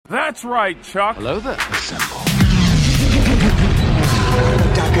That's right, Chuck. Hello there. Assemble.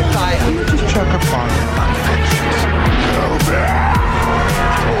 Just chuck a fire.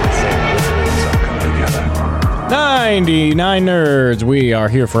 99 Nerds. We are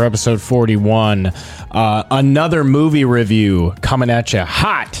here for episode 41. Another movie review coming at you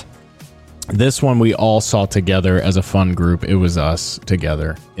hot. This one we all saw together as a fun group. It was us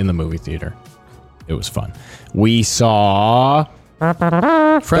together in the movie theater. It was fun. We saw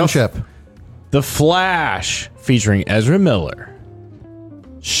Friendship. The Flash featuring Ezra Miller,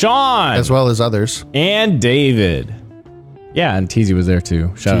 Sean, As well as others. and David. Yeah, and Teasy was there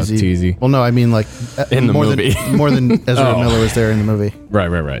too. Shout out to Teasy. Well, no, I mean like In the more movie. more than Ezra Oh. Miller was there in the movie.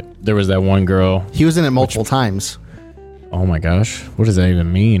 Right. There was that one girl. He was in it multiple times. Oh my gosh. What does that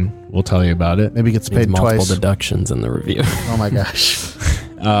even mean? We'll tell you about it. Maybe he gets There's paid multiple twice. deductions in the review. Oh my gosh.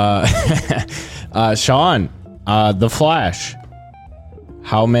 Sean, The Flash.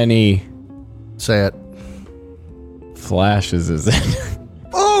 How many Say it. flashes is it?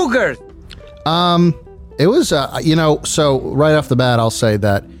 Ogre! It was, so right off the bat, I'll say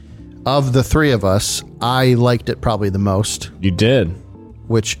that of the three of us, I liked it probably the most, You did.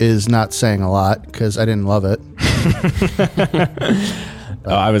 which is not saying a lot because I didn't love it.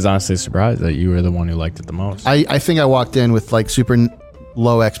 I was honestly surprised that you were the one who liked it the most. I think I walked in with like super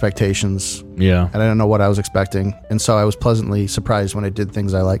low expectations Yeah. and I don't know what I was expecting. And so I was pleasantly surprised when it did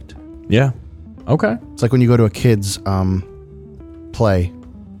things I liked. Yeah. Okay. It's like when you go to a kid's play,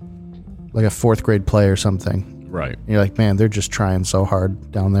 like a fourth grade play or something. Right. And you're like, man, they're just trying so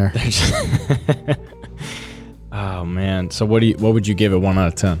hard down there. Oh man. So what would you give it 1 out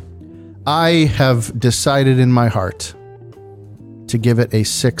of 10? I have decided in my heart to give it a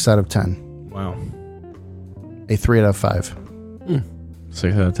 6 out of 10, Wow. a 3 out of 5.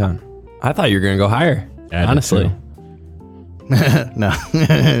 6 out of 10. I thought you were going to go higher. Yeah, I did honestly. too. No,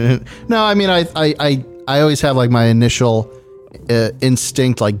 no. I mean, I always have like my initial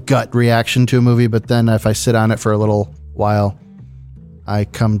instinct, like gut reaction to a movie, but then if I sit on it for a little while, I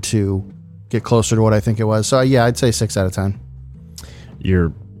come to get closer to what I think it was. So yeah, I'd say 6 out of 10.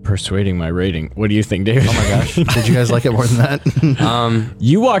 You're persuading my rating. What do you think, David? Oh my gosh, did you guys like it more than that?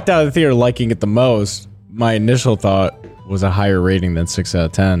 You walked out of the theater liking it the most. My initial thought was a higher rating than 6 out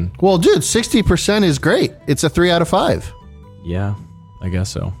of 10. Well, dude, 60% is great. It's a 3 out of 5. Yeah, I guess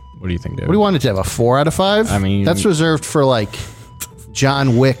so. What do you think, David? What do you want it to have? A 4 out of 5? I mean- that's reserved for like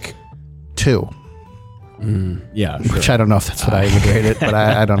John Wick 2, Yeah, sure. which I don't know if that's what I would rate it, but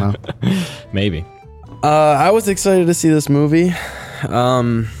I don't know. Maybe. I was excited to see this movie.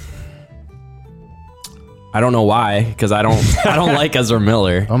 I don't know why, because I don't like Ezra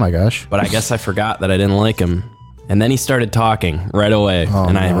Miller. Oh my gosh. But I guess I forgot that I didn't like him. And then he started talking right away,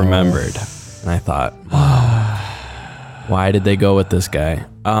 and I remembered. And I thought, why did they go with this guy?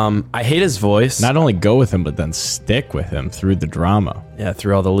 I hate his voice. Not only go with him, but then stick with him through the drama. Yeah,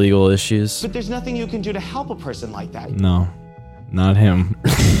 through all the legal issues. But there's nothing you can do to help a person like that. No, not him.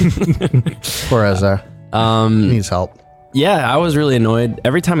 Poor Ezra. He needs help. Yeah, I was really annoyed.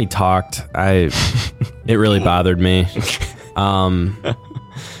 Every time he talked, it really bothered me.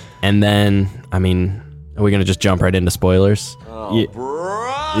 And then, I mean, are we going to just jump right into spoilers?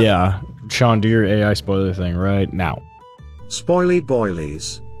 Yeah. Sean, do your AI spoiler thing right now. Spoily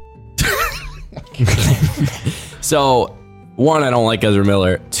boilies. So, 1, I don't like Ezra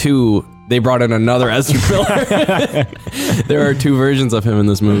Miller. 2, they brought in another Ezra Miller. There are 2 versions of him in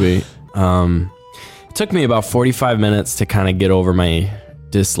this movie. It took me about 45 minutes to kind of get over my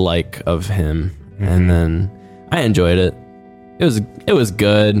dislike of him, and then I enjoyed it. It was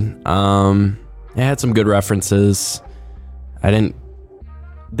good. It had some good references.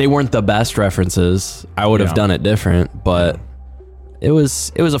 They weren't the best references. I would have done it different, but it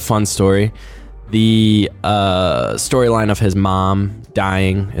was a fun story. The storyline of his mom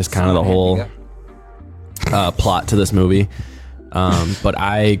dying is kind of the whole plot to this movie. But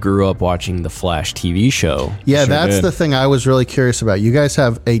I grew up watching the Flash TV show. Yeah, Sure that's did. the thing I was really curious about. You guys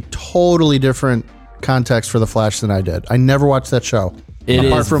have a totally different context for The Flash than I did. I never watched that show. It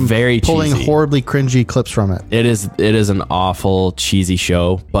apart is from very pulling cheesy. horribly cringy clips from it. It is an awful cheesy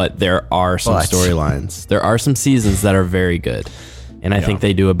show, but there are some But- storylines. There are some seasons that are very good, and I think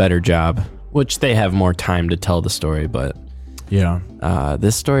they do a better job. Which they have more time to tell the story, but Yeah.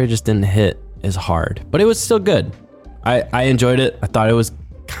 this story just didn't hit as hard. But it was still good. I enjoyed it. I thought it was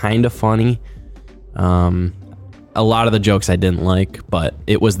kind of funny. A lot of the jokes I didn't like, but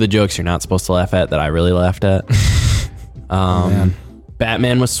it was the jokes you're not supposed to laugh at that I really laughed at.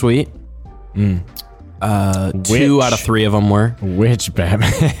 Batman was sweet. 2 out of 3 of them were. Which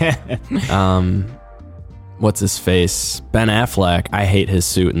Batman? what's his face? Ben Affleck. I hate his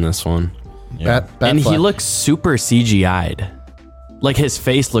suit in this one. Bat He Fleck. looks super CGI'd. Like his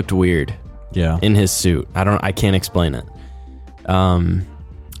face looked weird Yeah. in his suit. I can't explain it.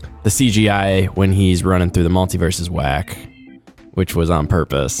 The CGI when he's running through the multiverse is whack, which was on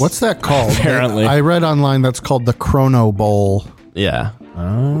purpose. What's that called? Apparently. I read online that's called the Chrono Bowl, Yeah.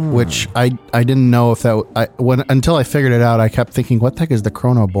 which I didn't know if that until I figured it out. I kept thinking, what the heck is the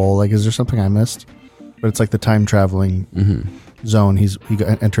Chrono Bowl? Like, is there something I missed? But it's like the time traveling zone he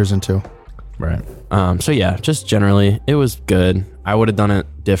enters into. Right. So yeah, just generally, it was good. I would have done it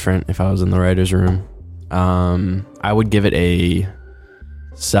different if I was in the writer's room. I would give it a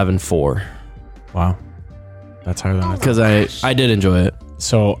 7.4 Wow. That's higher than I thought. because I did enjoy it.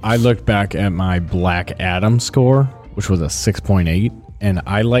 So I looked back at my Black Adam score, which was a 6.8, and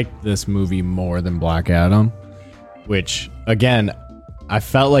I liked this movie more than Black Adam, which, again, I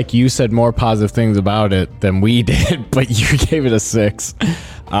felt like you said more positive things about it than we did, but you gave it a 6.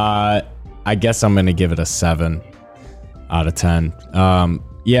 I guess I'm going to give it a 7 out of 10.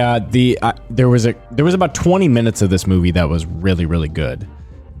 Yeah, there was about 20 minutes of this movie that was really, really good,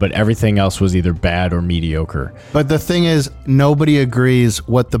 but everything else was either bad or mediocre. But the thing is, nobody agrees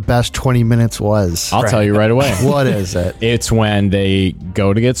what the best 20 minutes was. I'll tell you right away. What is it? It's when they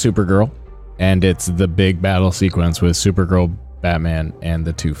go to get Supergirl, and it's the big battle sequence with Supergirl, Batman, and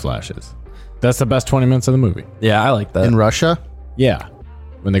the two Flashes. That's the best 20 minutes of the movie. Yeah, I like that. In Russia? Yeah.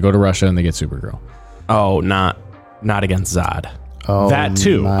 When they go to Russia and they get Supergirl. Oh, not against Zod. Oh, That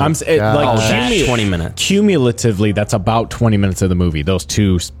too. my I'm like Oh, gosh. that 20 minutes. Cumulatively, that's about 20 minutes of the movie. Those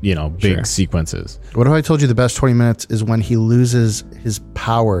two, big Sure. sequences. What if I told you the best 20 minutes is when he loses his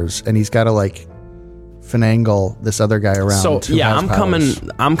powers and he's got to like finagle this other guy around? So who yeah, has powers?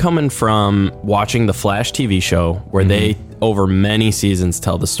 I'm coming from watching the Flash TV show where they over many seasons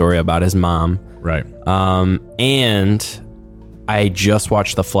tell the story about his mom. Right. And I just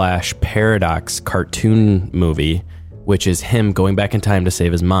watched the Flash Paradox cartoon movie, which is him going back in time to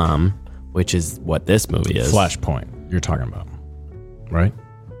save his mom, which is what this movie is. Flashpoint, you're talking about. Right?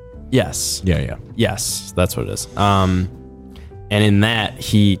 Yes. Yeah. Yes, that's what it is. And in that,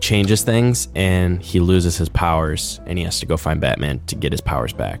 he changes things and he loses his powers and he has to go find Batman to get his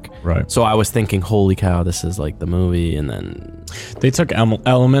powers back. Right. So I was thinking, holy cow, this is like the movie. And then, They took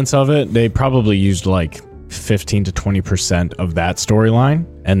elements of it. They probably used like 15 to 20% of that storyline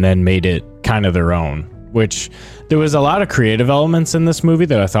and then made it kind of their own, which there was a lot of creative elements in this movie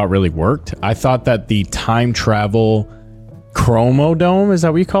that I thought really worked. I thought that the time travel Chromodome, is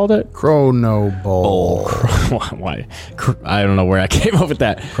that what you called it? Chrono Bowl. Why? I don't know where I came up with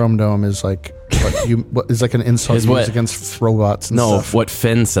that. Chromodome is like what is like an insult Is you what- use against robots and no, stuff. what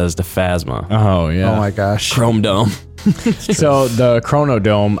Finn says to Phasma. Oh, yeah. Oh my gosh. Chrome Dome. So the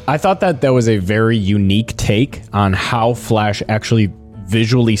Chronodome, I thought that was a very unique take on how Flash actually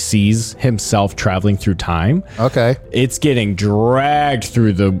visually sees himself traveling through time. Okay. It's getting dragged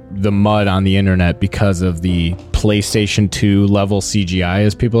through the mud on the internet because of the PlayStation 2 level CGI,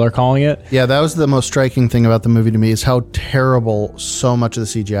 as people are calling it. Yeah, that was the most striking thing about the movie to me is how terrible so much of the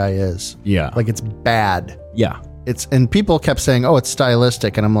CGI is. Yeah. Like it's bad. Yeah. And people kept saying, "Oh, it's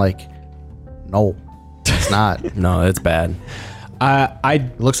stylistic." And I'm like, "No, it's not." No, it's bad.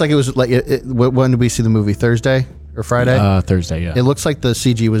 It looks like it was like when did we see the movie? Thursday or Friday? Thursday, yeah. It looks like the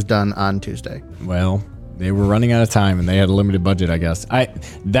CG was done on Tuesday. Well, they were running out of time and they had a limited budget, I guess.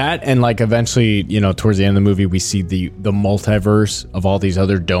 That and like eventually, towards the end of the movie, we see the multiverse of all these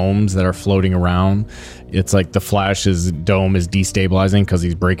other domes that are floating around. It's like the Flash's dome is destabilizing because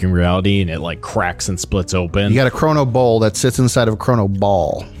he's breaking reality and it like cracks and splits open. You got a Chrono Bowl that sits inside of a Chrono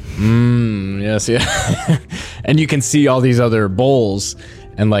Ball. Yes, yeah. And you can see all these other bowls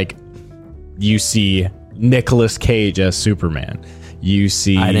and like you see Nicolas Cage as Superman. You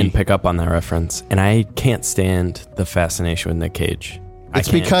see I didn't pick up on that reference. And I can't stand the fascination with Nick Cage. It's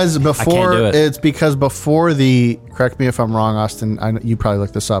because before do it. it's because before the correct me if I'm wrong, Austin. You probably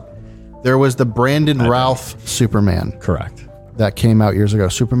looked this up. There was the Brandon Routh Superman Correct. that came out years ago.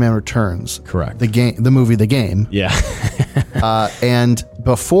 Superman Returns. Correct. The movie, The Game. Yeah. And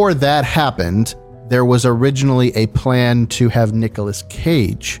before that happened, there was originally a plan to have Nicolas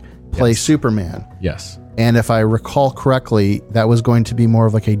Cage play Superman. Yes. And if I recall correctly, that was going to be more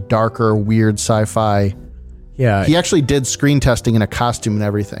of like a darker, weird sci-fi. Yeah. He actually did screen testing in a costume and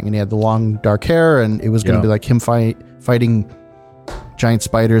everything, and he had the long dark hair, and it was going to Yeah. be like him fighting giant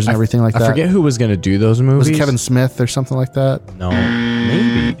spiders and everything like that. I forget who was going to do those movies. Was it Kevin Smith or something like that? No,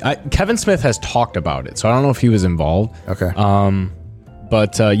 maybe. Kevin Smith has talked about it, so I don't know if he was involved. Okay.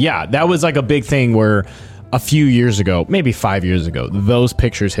 But yeah, that was like a big thing where a few years ago, maybe 5 years ago, those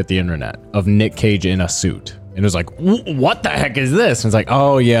pictures hit the internet of Nick Cage in a suit. And it was like, what the heck is this? And it's like,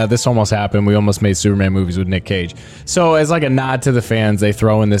 oh yeah, this almost happened. We almost made Superman movies with Nick Cage. So as like a nod to the fans, they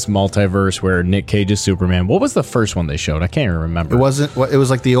throw in this multiverse where Nick Cage is Superman. What was the first one they showed? I can't even remember. It wasn't. It was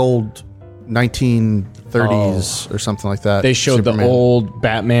like the old 1930s or something like that. They showed Superman. the old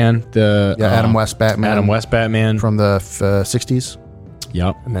Batman, Adam West Batman. Adam West Batman from the 60s.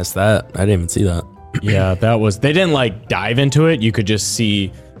 Yep. I missed that. I didn't even see that. Yeah, that was. They didn't like dive into it. You could just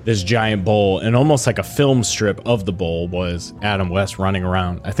see this giant bowl, and almost like a film strip of the bowl was Adam West running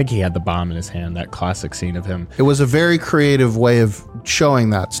around. I think he had the bomb in his hand. That classic scene of him. It was a very creative way of showing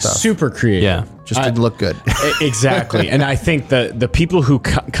that stuff. Super creative. Yeah. Just didn't look good. Exactly. And I think the people who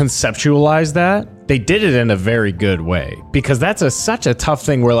conceptualized that, they did it in a very good way, because that's such a tough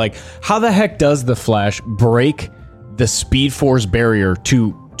thing where like, how the heck does the Flash break the Speed Force barrier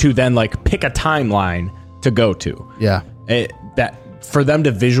to then like pick a timeline to go to? Yeah. That for them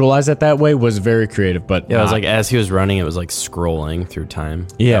to visualize it that way was very creative, but Yeah, it was like as he was running, it was like scrolling through time.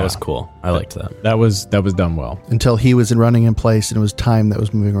 Yeah. That was cool. I liked that. that was done well. Until he was running in place and it was time that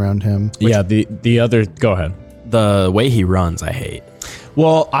was moving around him. Yeah, the other, go ahead. The way he runs, I hate.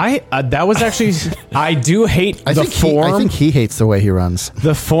 Well, that was actually I do hate I the think form. I think he hates the way he runs.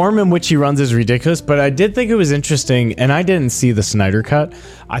 The form in which he runs is ridiculous, but I did think it was interesting, and I didn't see the Snyder cut.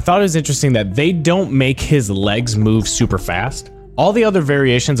 I thought it was interesting that they don't make his legs move super fast. All the other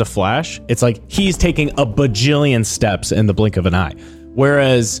variations of Flash, it's like he's taking a bajillion steps in the blink of an eye.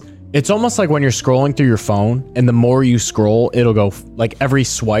 Whereas it's almost like when you're scrolling through your phone, and the more you scroll, it'll go, like every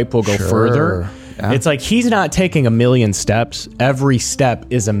swipe will go further. Yeah. It's like he's not taking a million steps. Every step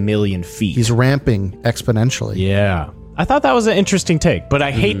is a million feet. He's ramping exponentially. Yeah. I thought that was an interesting take, but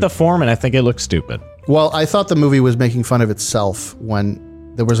I hate the form, and I think it looks stupid. Well, I thought the movie was making fun of itself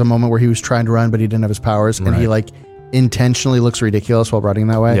when there was a moment where he was trying to run, but he didn't have his powers, and he like intentionally looks ridiculous while running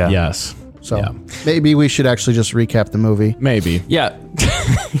that way. Yeah. Yes. So Yeah. maybe we should actually just recap the movie. Maybe. Yeah.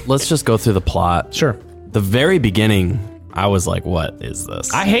 Let's just go through the plot. Sure. The very beginning, I was like, what is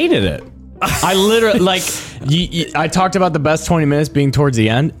this? I hated it. I literally, like, I talked about the best 20 minutes being towards the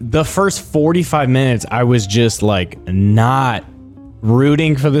end. The first 45 minutes, I was just, like, not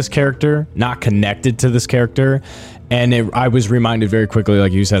rooting for this character, not connected to this character. And I was reminded very quickly,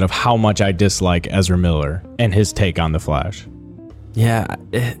 like you said, of how much I dislike Ezra Miller and his take on The Flash. Yeah.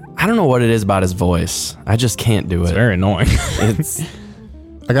 I don't know what it is about his voice. I just can't do It's it. very annoying. It's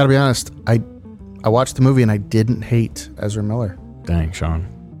I got to be honest. I watched the movie and I didn't hate Ezra Miller. Dang, Sean.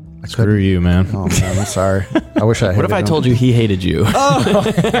 Screw you, man. Oh man, I'm sorry. I wish I. what if I told you he hated you?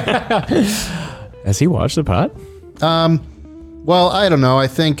 Has he watched the pod? Well, I don't know. I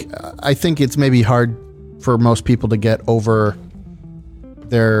think it's maybe hard for most people to get over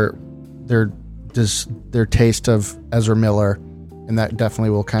their taste of Ezra Miller, and that definitely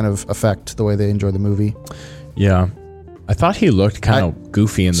will kind of affect the way they enjoy the movie. Yeah. I thought he looked kind of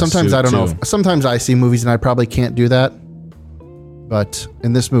goofy in the Sometimes suit, I don't know. too. Sometimes I see movies and I probably can't do that, but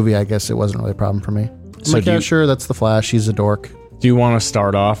in this movie, I guess it wasn't really a problem for me. So Like, do yeah, you- sure, that's the Flash. He's a dork. Do you want to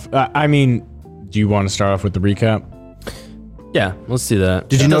start off? Do you want to start off with the recap? Yeah, let's do that.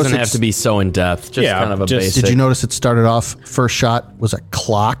 Did you it notice doesn't have it's- to be so in depth. Just Yeah, kind of a just- basic. Did you notice it started off? First shot was a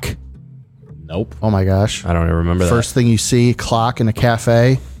clock. Nope. Oh my gosh! I don't even remember First thing you see, clock in a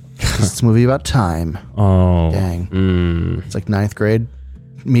cafe. It's a movie about time. Oh. Dang. It's like 9th grade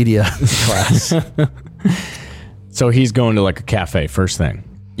media class. So he's going to like a cafe first thing.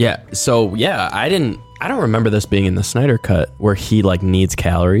 that. Yeah. So yeah, I don't remember this being in the Snyder cut where he like needs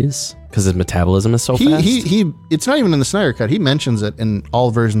calories because his metabolism is so fast. He it's not even in the Snyder cut. He mentions it in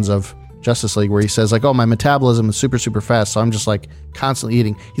all versions of Justice League where he says like, oh, my metabolism is super, super fast. So I'm just like constantly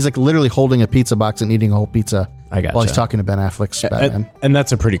eating. He's like literally holding a pizza box and eating a whole pizza I gotcha. while he's talking to Ben Affleck's Batman. And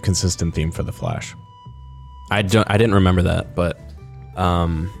that's a pretty consistent theme for the Flash. I didn't remember that, but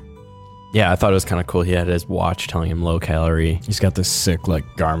yeah, I thought it was kind of cool. He had his watch telling him low calorie. He's got this sick like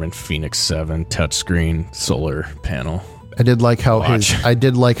Garmin Phoenix 7 touchscreen solar panel. I did like how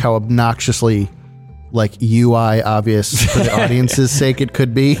obnoxiously like UI obvious for the audience's sake it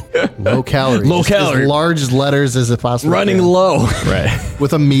could be. Low calorie. Low Just calorie. As large letters as it possibly Running can. low. Right.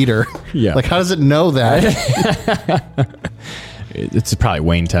 With a meter. Yeah. Like how does it know that? It's probably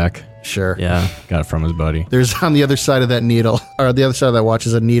Wayne Tech. Sure. Yeah. Got it from his buddy. There's on the other side of that needle, or the other side of that watch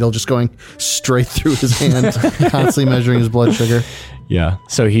is a needle just going straight through his hand, constantly measuring his blood sugar. Yeah.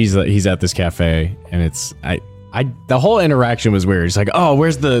 So he's at this cafe, and it's the whole interaction was weird. He's like, oh,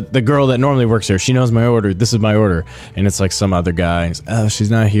 where's the girl that normally works here? She knows my order. This is my order. And it's like some other guy. He's, oh, she's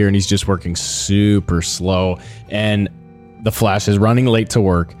not here. And he's just working super slow. And the Flash is running late to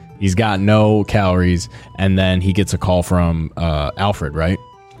work. He's got no calories, and then he gets a call from Alfred, right?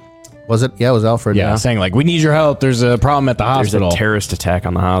 Was it? Yeah, it was Alfred. Yeah, saying like, "We need your help. There's a problem at the There's hospital." a terrorist attack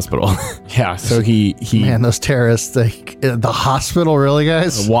on the hospital. Yeah, so he Man, those terrorists, the hospital, really,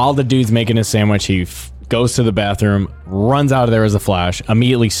 guys? while the dude's making his sandwich, he goes to the bathroom, runs out of there as a flash,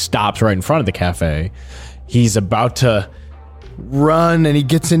 immediately stops right in front of the cafe. He's about to run, and he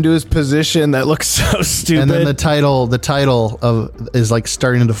gets into his position that looks so stupid. And then the title is like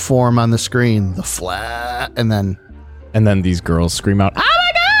starting to form on the screen, The Flash, and then these girls scream out, "Oh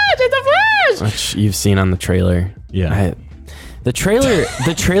my gosh, it's a Flash!" Which you've seen on the trailer. Yeah. The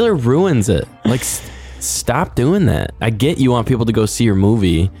trailer ruins it. Like, stop doing that. I get you want people to go see your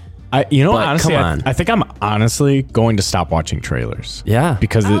movie. But honestly, come on. I think I'm honestly going to stop watching trailers. Yeah.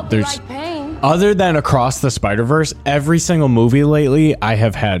 Because there's, other than Across the Spider-Verse, every single movie lately, I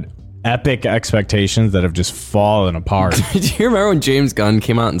have had epic expectations that have just fallen apart. Did you remember when James Gunn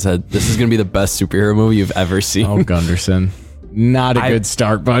came out and said, this is going to be the best superhero movie you've ever seen? Oh, Gunderson. Not a good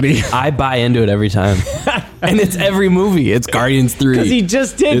start, buddy. I buy into it every time. And it's every movie. It's Guardians 3. Because he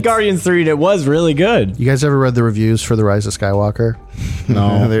just did Guardians 3 and it was really good. You guys ever read the reviews for The Rise of Skywalker?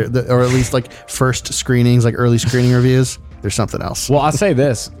 No. Or at least like first screenings, like early screening reviews. There's something else. Well, I'll say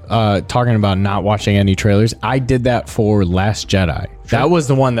this, talking about not watching any trailers, I did that for Last Jedi. Sure. That was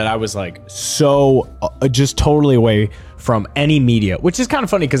the one that I was like so just totally away from any media, which is kind of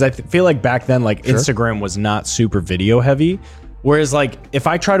funny because I feel like back then, like Instagram was not super video heavy. Whereas like if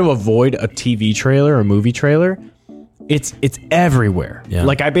I try to avoid a TV trailer or movie trailer, it's everywhere. Yeah.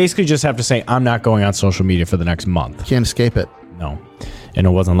 Like I basically just have to say, I'm not going on social media for the next month. Can't escape it. No. And it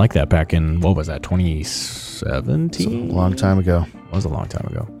wasn't like that back in, what was that, 2017? A long time ago. It was a long time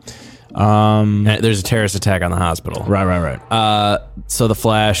ago. There's a terrorist attack on the hospital. Right. So the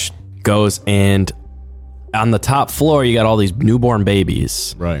Flash goes, and on the top floor, you got all these newborn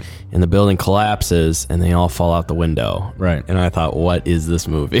babies. Right. And the building collapses, and they all fall out the window. Right. And I thought, what is this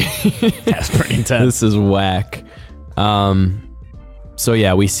movie? That's pretty intense. This is whack. So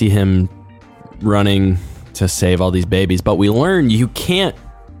yeah, we see him running to save all these babies, but we learn you can't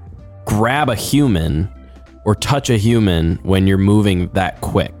grab a human or touch a human when you're moving that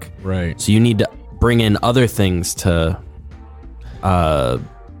quick. Right. So you need to bring in other things to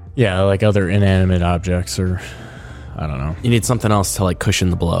Yeah, like other inanimate objects or I don't know. you need something else to like cushion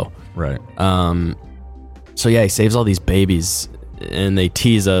the blow. Right. So yeah, he saves all these babies, and they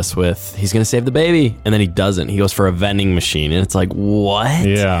tease us with he's gonna save the baby, and then he doesn't. He goes for a vending machine, and it's like, what?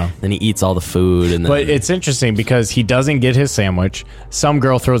 Yeah. Then he eats all the food, and then But it's interesting because he doesn't get his sandwich. Some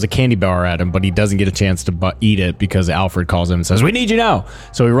girl throws a candy bar at him, but he doesn't get a chance to eat it because Alfred calls him and says, "We need you now."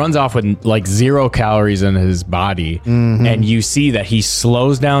 So he runs off with like 0 calories in his body. And you see that he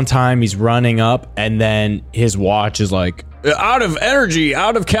slows down time. He's running up, and then his watch is like, out of energy,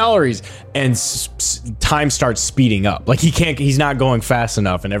 out of calories, and time starts speeding up. Like he's not going fast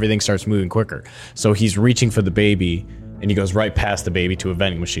enough, and everything starts moving quicker. So he's reaching for the baby, and he goes right past the baby to a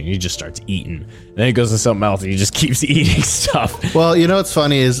vending machine. He just starts eating. And then he goes to something else, and he just keeps eating stuff. Well, you know what's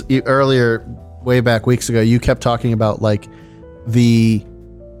funny is earlier, way back weeks ago, you kept talking about like the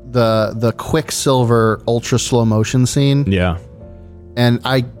Quicksilver ultra slow motion scene. Yeah. And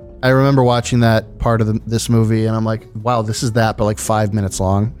I remember watching that part of this movie, and I'm like, wow, this is that, but like 5 minutes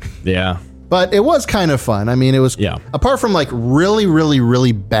long. Yeah. But it was kind of fun. I mean, it was, apart from like really, really,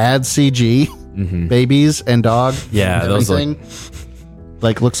 really bad CG, babies and dog. Yeah, and those everything,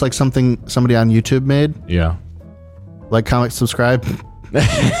 like looks like something somebody on YouTube made. Yeah. Like, comment, subscribe.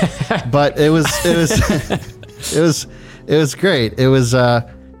 But it was great. It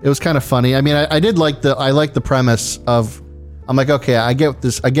was kind of funny. I mean, I liked the premise of, I'm like, okay, I get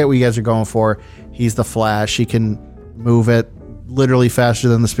this. I get what you guys are going for. He's the Flash. He can move it literally faster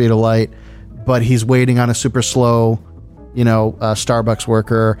than the speed of light, but he's waiting on a super slow, Starbucks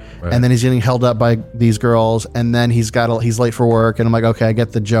worker, and then he's getting held up by these girls, and then he's late for work, and I'm like, okay, I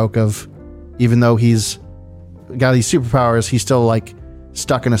get the joke of, even though he's got these superpowers, he's still like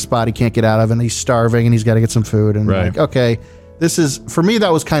stuck in a spot he can't get out of, and he's starving, and he's got to get some food, and I'm like, okay, this is, for me,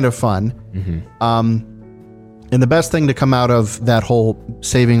 that was kind of fun. And the best thing to come out of that whole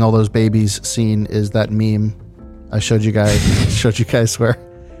saving all those babies scene is that meme I showed you guys where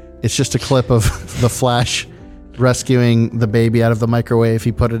it's just a clip of the Flash rescuing the baby out of the microwave.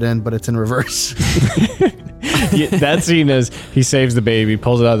 He put it in, but it's in reverse. That scene is he saves the baby,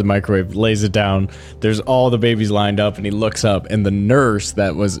 pulls it out of the microwave, lays it down. There's all the babies lined up, and he looks up, and the nurse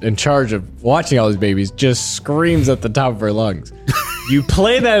that was in charge of watching all these babies just screams at the top of her lungs. You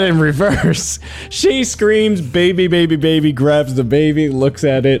play that in reverse. She screams, baby, baby, baby, grabs the baby, looks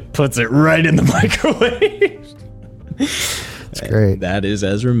at it, puts it right in the microwave. That's great. That is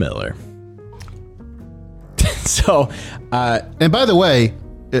Ezra Miller. So, And by the way,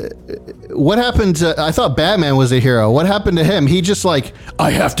 what happened to, I thought Batman was a hero. What happened to him? He just like,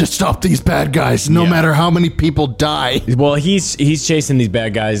 I have to stop these bad guys no matter how many people die. well, he's chasing these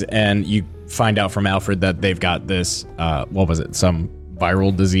bad guys, and you find out from Alfred that they've got this, what was it? Some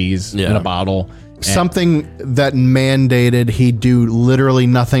viral disease in a bottle. Something that mandated he do literally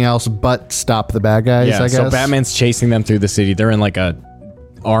nothing else but stop the bad guys, I guess. So Batman's chasing them through the city. They're in like a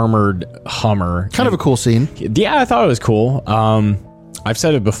armored Hummer. Kind of a cool scene. Yeah, I thought it was cool. I've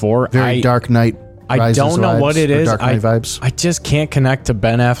said it before. Very Dark Knight. I Rises don't know vibes, what it or is. Dark Knight vibes. I just can't connect to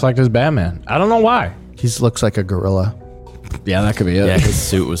Ben Affleck as Batman. I don't know why. He looks like a gorilla. Yeah, that could be it. Yeah, his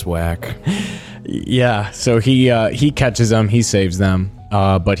suit was whack. Yeah, so he catches them, he saves them,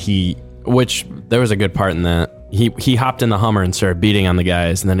 but Which there was a good part in that. He hopped in the Hummer and started beating on the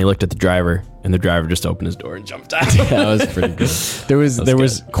guys, and then he looked at the driver, and the driver just opened his door and jumped out. that was pretty good. There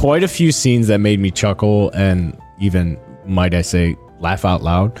was quite a few scenes that made me chuckle and even, might I say, laugh out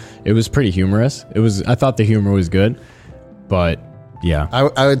loud. It was pretty humorous. I thought the humor was good, but yeah,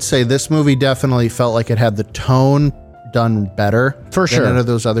 I would say this movie definitely felt like it had the tone done better For sure. than any of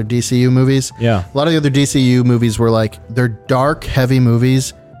those other DCU movies. Yeah. A lot of the other DCU movies were like, they're dark, heavy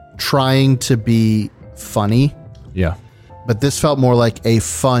movies trying to be funny, yeah, but this felt more like a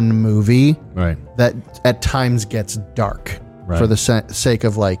fun movie right. that at times gets dark Right. for the sake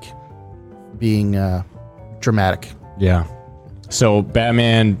of like being dramatic. Yeah. So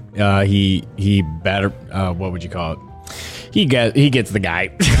Batman, he what would you call it? He gets the guy.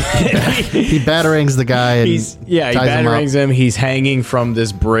 He batarangs the guy and He ties him up. batarangs him. He's hanging from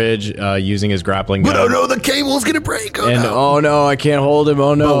this bridge using his grappling gun. But oh no, the cable's gonna break. Oh, And no. oh no, I can't hold him.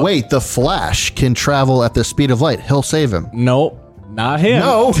 Oh no. But wait, the Flash can travel at the speed of light. He'll save him. Nope, not him.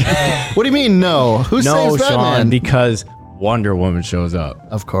 No. What do you mean no? Who No, saves Sean, Batman? because Wonder Woman shows up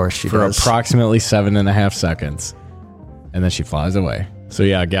Of course she for does. approximately 7.5 seconds, and then she flies away. So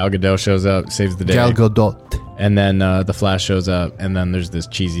yeah, Gal Gadot shows up, saves the day. Gal Gadot. And then the Flash shows up, and then there's this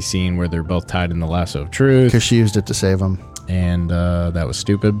cheesy scene where they're both tied in the lasso of truth, Because she used it to save him. and that was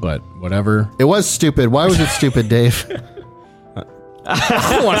stupid, but whatever. It was stupid. Why was it stupid, Dave?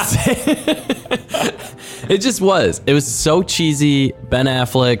 I don't want to say it just was. It was so cheesy. Ben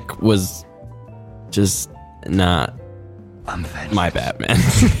Affleck was just not my Batman.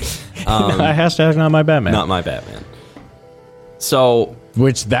 Hashtag not my Batman. Not my Batman. So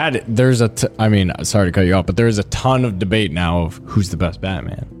Which there's I mean, sorry to cut you off, but there is a ton of debate now of who's the best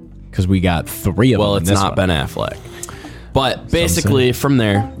Batman, because we got 3 of them. well, in it's this not one. Ben Affleck. But basically, from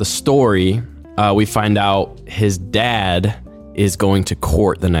there, the story, we find out his dad is going to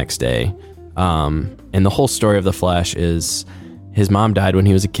court the next day. And the whole story of The Flash is his mom died when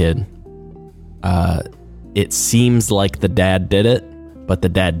he was a kid. It seems like the dad did it, but the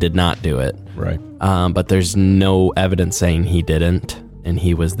dad did not do it. Right. But there's no evidence saying he didn't, and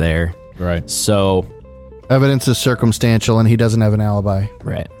he was there. Right. So, Evidence is circumstantial and he doesn't have an alibi.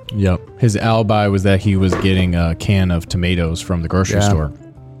 right. Yep. His alibi was that he was getting a can of tomatoes from the grocery Yeah. store.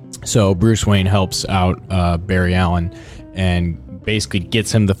 So Bruce Wayne helps out Barry Allen and basically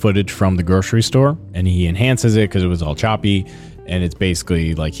gets him the footage from the grocery store, and he enhances it because it was all choppy. And it's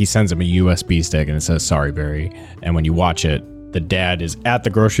basically like he sends him a USB stick and it says, "Sorry, Barry." And when you watch it, the dad is at the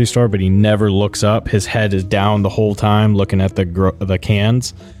grocery store, but he never looks up. His head is down the whole time looking at the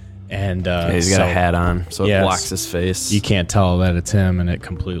cans. And He's got a hat on, so Yes. it blocks his face. you can't tell that it's him, and it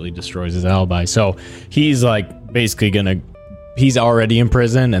completely destroys his alibi. So he's like basically he's already in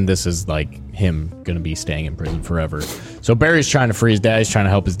prison, and this is like him gonna be staying in prison forever. So Barry's trying to free his dad. He's trying to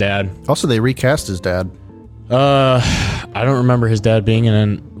help his dad. Also, they recast his dad. I don't remember his dad being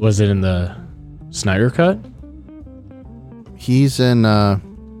in. Was it in the Snyder cut? He's in,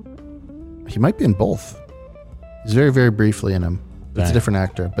 he might be in both. He's very, very briefly in them. It's Dang. a different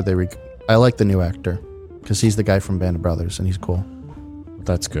actor, but I like the new actor because he's the guy from Band of Brothers and he's cool.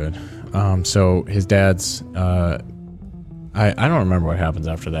 That's good. So his dad's. I don't remember what happens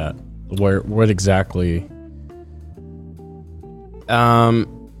after that. What exactly?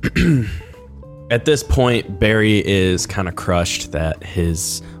 At this point, Barry is kind of crushed that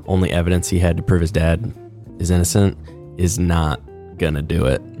his only evidence he had to prove his dad is innocent is not gonna do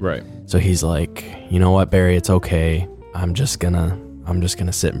it. Right. So he's like, you know what, Barry, it's okay. I'm just gonna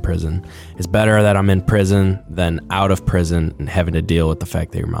sit in prison. It's better that I'm in prison than out of prison and having to deal with the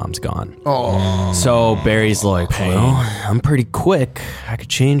fact that your mom's gone. Oh. So Barry's like, well, I'm pretty quick. I could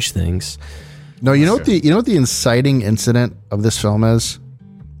change things. No, you know what the inciting incident of this film is?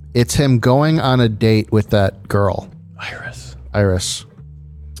 It's him going on a date with that girl, Iris. Iris,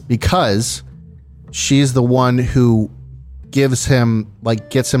 because she's the one who gets him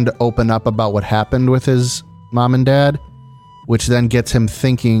to open up about what happened with his mom and dad, which then gets him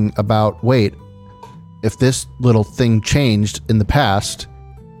thinking about, wait, if this little thing changed in the past,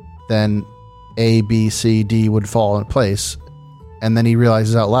 then A, B, C, D would fall in place. And then he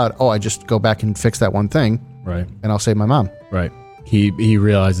realizes out loud, oh, I just go back and fix that one thing. Right. And I'll save my mom. Right. He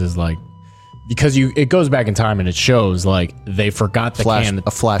realizes, like, because it goes back in time and it shows, like, they forgot the can. A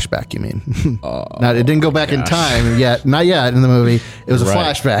flashback, you mean? It didn't go back in time yet. Not yet in the movie. It was a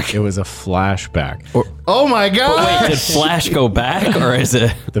flashback. It was a flashback. Oh my God. Wait, did Flash go back, or is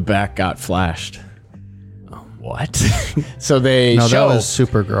it? The back got flashed. What? So they No, show that was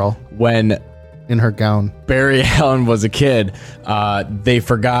Supergirl when in her gown. Barry Allen was a kid, they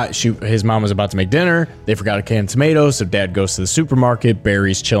forgot his mom was about to make dinner. They forgot a can of tomatoes, so Dad goes to the supermarket.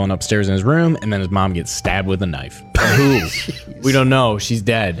 Barry's chilling upstairs in his room, and then his mom gets stabbed with a knife. Who? We don't know. She's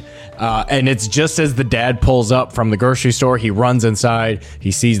dead. And it's just as the dad pulls up from the grocery store, he runs inside.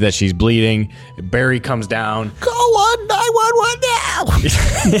 He sees that she's bleeding. Barry comes down. Go on 911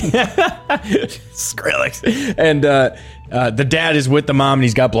 now. Skrillex. And the dad is with the mom, and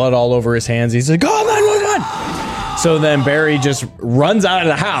he's got blood all over his hands. He's like, call 911. So then Barry just runs out of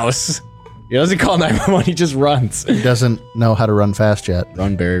the house. He doesn't call 911. He just runs. He doesn't know how to run fast yet.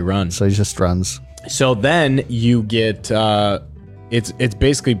 Run, Barry, run. So he just runs. So then you get it's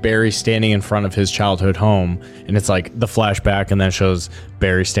basically Barry standing in front of his childhood home, and it's like the flashback, and then it shows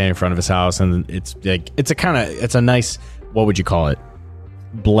Barry standing in front of his house, and it's like it's a nice, what would you call it,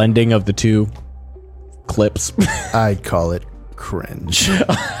 blending of the two clips. I'd call it cringe.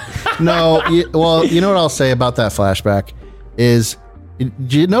 No, well, you know what I'll say about that flashback is,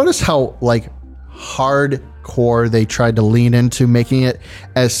 do you notice how like hardcore they tried to lean into making it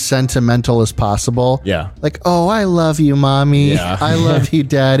as sentimental as possible? Yeah. Like, oh, I love you, mommy. Yeah. I love you,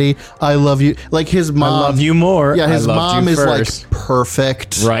 daddy. I love you. Like his mom. I love you more. Yeah, his I loved mom you is first. like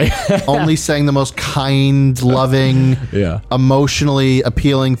perfect. Right. Only saying the most kind, loving, Yeah. emotionally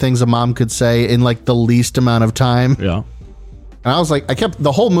appealing things a mom could say in like the least amount of time. Yeah. And I was like,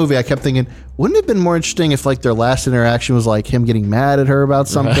 the whole movie, I kept thinking, wouldn't it have been more interesting if like their last interaction was like him getting mad at her about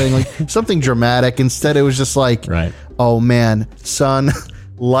something, like something dramatic. Instead, it was just like, Right. oh man, son,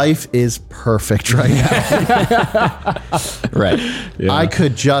 life is perfect right now. Right. Yeah. I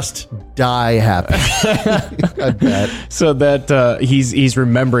could just die happy. I bet. So that he's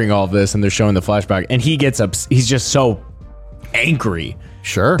remembering all this, and they're showing the flashback, and he gets up. He's just so angry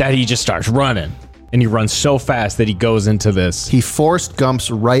Sure. that he just starts running, and he runs so fast that he goes into this. He forced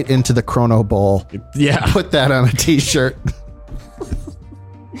Gumps right into the Chrono Bowl. Yeah. Put that on a t-shirt.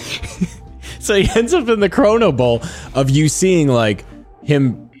 So he ends up in the Chrono Bowl of you seeing like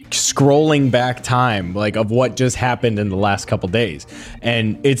him scrolling back time, like of what just happened in the last couple days,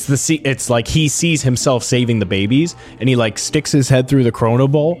 and it's like he sees himself saving the babies, and he like sticks his head through the Chrono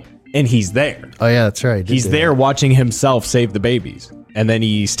Bowl, and he's there. Oh yeah, that's right. He's there watching himself save the babies, and then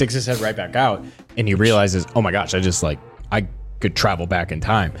he sticks his head right back out, and he realizes, oh my gosh, I could travel back in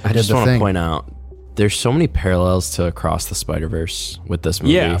time. I just the want to thing. point out there's so many parallels to Across the Spider-Verse with this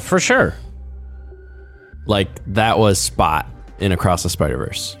movie. Yeah, for sure. Like that was Spot in Across the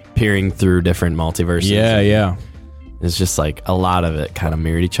Spider-Verse, peering through different multiverses. Yeah. It's just like a lot of it kind of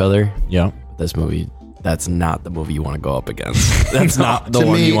mirrored each other. Yeah. This movie, that's not the movie you want to go up against. That's not the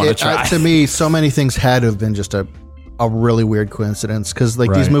one you want to try. To me, so many things had to have been just a really weird coincidence, because like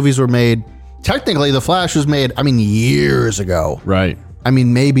these Right. movies were made. Technically, The Flash was made, I mean, years ago. Right. I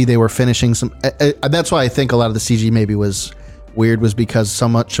mean, maybe they were finishing some. That's why I think a lot of the CG maybe was weird, was because so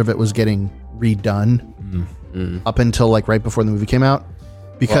much of it was getting redone up until like right before the movie came out.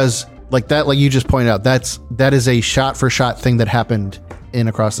 Because like that, like you just pointed out, that is a shot for shot thing that happened in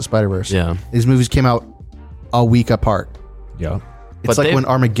Across the Spider-Verse. Yeah. These movies came out a week apart. Yeah. It's But like they've- when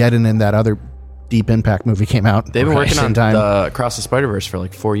Armageddon and that other Deep Impact movie came out. They've been working Same on time. the Across the Spider-Verse for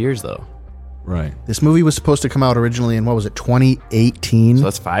like 4 years though. Right. This movie was supposed to come out originally in, what was it, 2018? So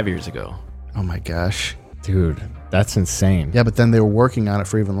that's 5 years ago. Oh my gosh. Dude, that's insane. Yeah, but then they were working on it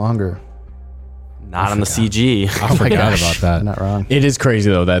for even longer. Not on the CG. I forgot about that. You're not wrong. It is crazy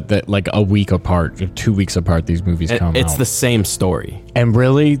though that like a week apart, 2 weeks apart, these movies come It's out. the same story. And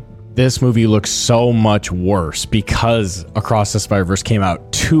really, this movie looks so much worse because Across the Spider-Verse came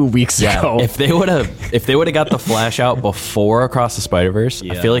out 2 weeks ago. If they would have got the Flash out before Across the Spider-Verse,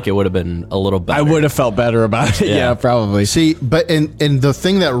 I feel like it would have been a little better. I would have felt better about it. Yeah, probably. See, but and the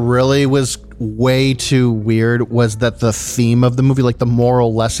thing that really was way too weird was that the theme of the movie, like the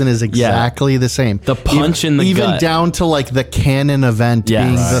moral lesson, is exactly the same. The punch in the even gut. down to like the canon event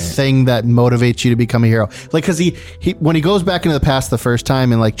being the thing that motivates you to become a hero. Like, because he when he goes back into the past the first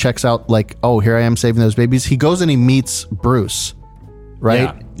time and like checks out like, oh, here I am saving those babies. He goes and he meets Bruce, right?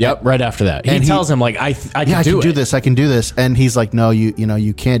 Yeah. Yep. Right after that, he tells him like, I can do this. I can do this. And he's like, no,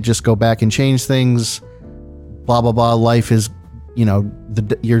 you can't just go back and change things. Blah blah blah. Life is,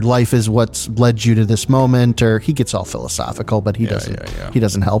 your life is what's led you to this moment. Or he gets all philosophical, but he doesn't. He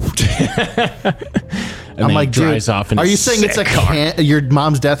doesn't help. And I'm like, dude, off are you saying it's your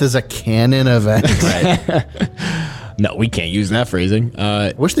mom's death is a canon event? Right. No, we can't use that phrasing.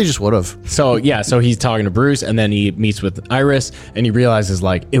 Wish they just would have. So he's talking to Bruce, and then he meets with Iris, and he realizes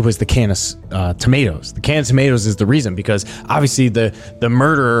like it was the can of tomatoes. The can of tomatoes is the reason, because obviously the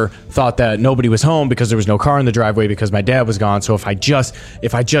murderer thought that nobody was home because there was no car in the driveway because my dad was gone. So if I just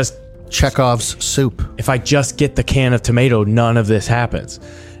Chekhov's soup. If I just get the can of tomato, none of this happens.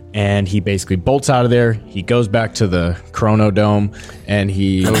 And he basically bolts out of there. He goes back to the Chrono Dome, and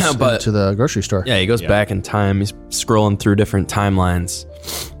he goes to the grocery store. Yeah, he goes back in time. He's scrolling through different timelines,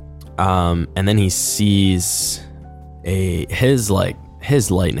 and then he sees his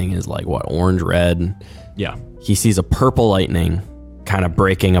lightning is like what, orange red. Yeah, he sees a purple lightning, kind of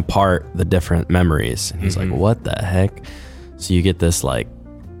breaking apart the different memories, and he's like, "What the heck?" So you get this like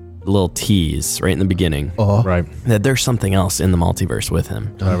little tease right in the beginning, right, that there's something else in the multiverse with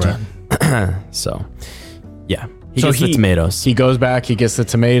him. Right. So, yeah, he gets the tomatoes. He goes back, he gets the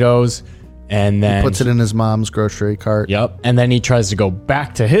tomatoes, and then he puts it in his mom's grocery cart. Yep. And then he tries to go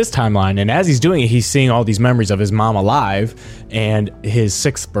back to his timeline, and as he's doing it, he's seeing all these memories of his mom alive and his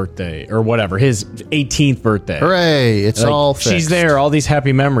 6th birthday or whatever, his 18th birthday. Hooray! It's like, all fixed. She's there, all these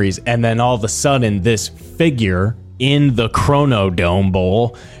happy memories, and then all of a sudden, this figure in the Chrono Dome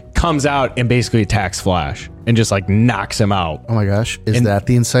bowl comes out and basically attacks Flash and just like knocks him out. Oh my gosh. Is that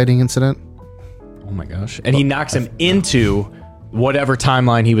the inciting incident? Oh my gosh. And he knocks him into whatever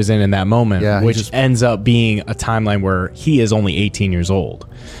timeline he was in that moment, which ends up being a timeline where he is only 18 years old.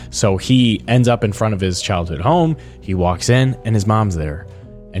 So he ends up in front of his childhood home. He walks in and his mom's there,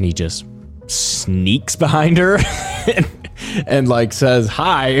 and he just sneaks behind her and like says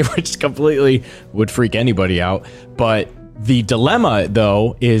hi, which completely would freak anybody out. But the dilemma,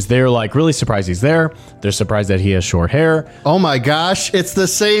 though, is they're like really surprised he's there. They're surprised that he has short hair. Oh my gosh, it's the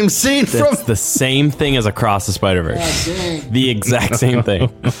same scene It's the same thing as Across the Spider-Verse. The exact same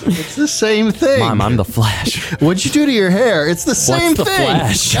thing. It's the same thing. Mom, I'm the Flash. What'd you do to your hair? It's the same What's the thing.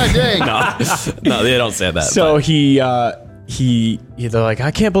 Flash? God dang. No, they don't say that. So they're like, I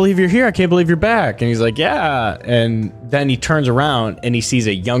can't believe you're here. I can't believe you're back. And he's like, yeah. And then he turns around and he sees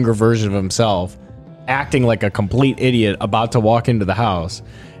a younger version of himself acting like a complete idiot about to walk into the house.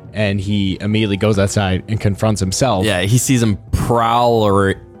 And he immediately goes outside and confronts himself. Yeah, he sees him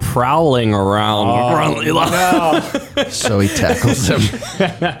prowling around. So he tackles him.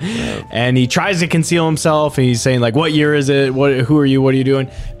 And he tries to conceal himself. And he's saying like, what year is it? Who are you? What are you doing?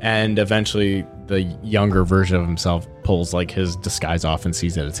 And eventually the younger version of himself pulls like his disguise off and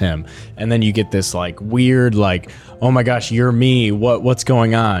sees that it's him. And then you get this like weird, like, oh my gosh, you're me. What's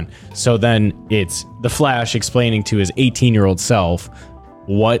going on? So then it's the Flash explaining to his 18-year-old self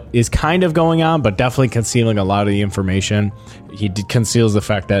what is kind of going on, but definitely concealing a lot of the information. He conceals the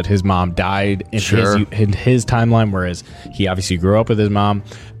fact that his mom died in his timeline, whereas he obviously grew up with his mom.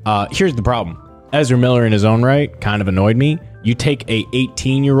 Here's the problem. Ezra Miller in his own right kind of annoyed me. You take a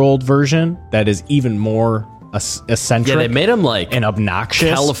 18-year-old version that is even more eccentric. Yeah, they made him like an obnoxious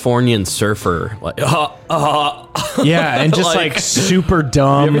Californian surfer. Like, yeah, and just like super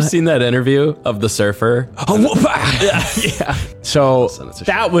dumb. You ever seen that interview of the surfer? Yeah. So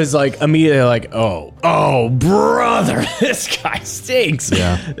that was like immediately like, oh, brother, this guy stinks.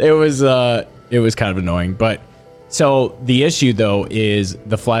 Yeah. It was kind of annoying, but so the issue though is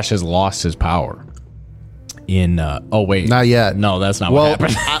the Flash has lost his power. Not yet. No, that's not what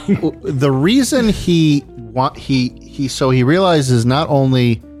happened. The reason he realizes not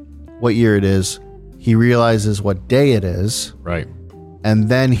only what year it is, he realizes what day it is, right? And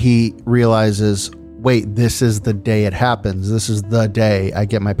then he realizes, wait, this is the day it happens. This is the day I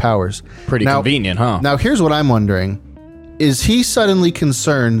get my powers. Pretty convenient, huh? Now, here's what I'm wondering. Is he suddenly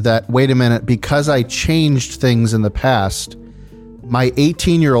concerned that, wait a minute, because I changed things in the past, my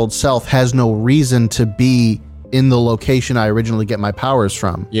 18-year-old self has no reason to be in the location I originally get my powers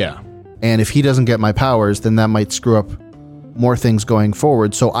from? Yeah. And if he doesn't get my powers, then that might screw up more things going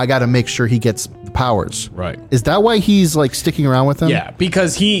forward. So I got to make sure he gets the powers. Right. Is that why he's like sticking around with them? Yeah,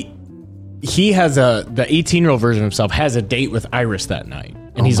 because he has the 18-year-old version of himself has a date with Iris that night.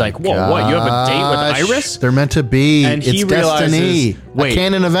 And he's like, whoa, what? You have a date with Iris? They're meant to be. And he it's destiny. realizes, wait, a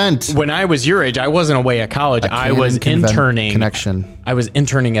canon event. When I was your age, I wasn't away at college. I was interning. Connection. I was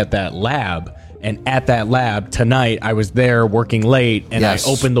interning at that lab. And at that lab tonight, I was there working late, and Yes.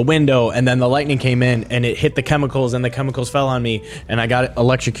 I opened the window, and then the lightning came in, and it hit the chemicals, and the chemicals fell on me, and I got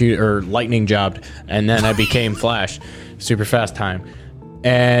electrocuted or lightning jobbed, and then I became Flash, super fast time.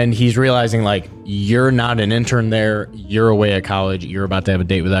 And he's realizing, like, you're not an intern there, you're away at college, you're about to have a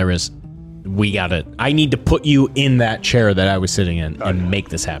date with Iris. We got it. I need to put you in that chair that I was sitting in and make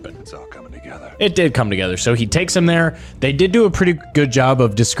this happen. It's all coming together. It did come together. So he takes him there. They did do a pretty good job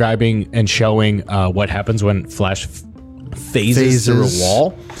of describing and showing what happens when Flash phases through a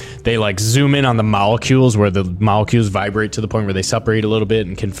wall. They like zoom in on the molecules where the molecules vibrate to the point where they separate a little bit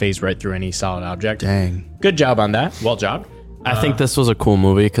and can phase right through any solid object. Dang. Good job on that. Well job. I think this was a cool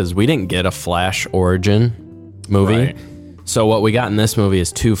movie because we didn't get a Flash origin movie. Right. So what we got in this movie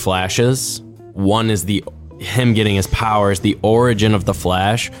is two Flashes. One is him getting his powers, the origin of the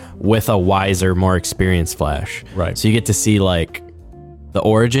Flash, with a wiser, more experienced Flash. Right. So you get to see like the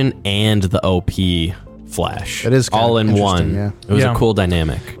origin and the OP Flash. It is kinda all in interesting, one. yeah. It was Yeah. a cool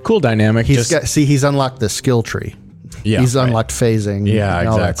dynamic. Cool dynamic. He's unlocked the skill tree. Yeah, he's right. unlocked phasing. Yeah, and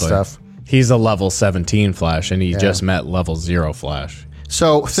all exactly. that stuff. He's a level 17 Flash, and he just met level 0 Flash.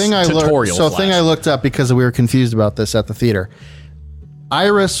 So thing I Tutorial Flash. looked up because we were confused about this at the theater.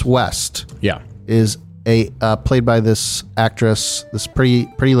 Iris West Yeah. is a played by this actress, this pretty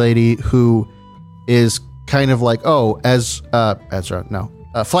lady who is kind of like Flash,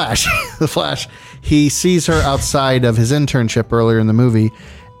 the Flash. He sees her outside of his internship earlier in the movie,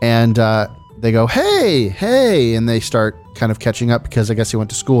 and they go, hey, and they start kind of catching up because I guess he went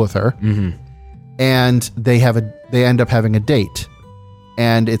to school with her, and they end up having a date.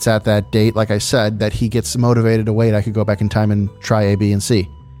 And it's at that date, like I said, that he gets motivated to wait. I could go back in time and try A, B, and C.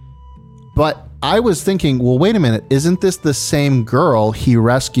 But I was thinking, well, wait a minute. Isn't this the same girl he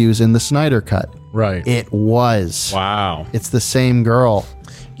rescues in the Snyder Cut? Right. It was. Wow. It's the same girl.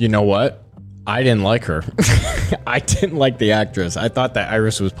 You know what? I didn't like her. I didn't like the actress. I thought that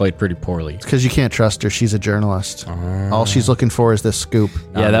Iris was played pretty poorly. Because you can't trust her. She's a journalist. All she's looking for is this scoop.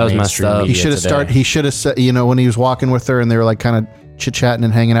 Yeah, that was messed mainstream up. He media should have today. started. He should have said, when he was walking with her and they were like kind of chit-chatting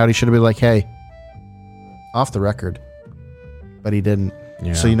and hanging out, he should have been like, hey, off the record. But he didn't.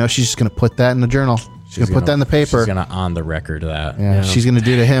 Yeah. So she's just going to put that in the journal. She's going to put that in the paper. She's going to on the record that. Yeah, she's going to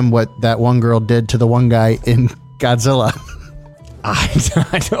do to him what that one girl did to the one guy in Godzilla.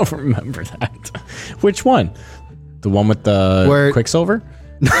 I don't remember that. Which one? The one with the Quicksilver?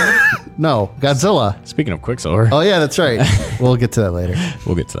 No, Godzilla. Speaking of Quicksilver, Oh, yeah, that's right. We'll get to that later.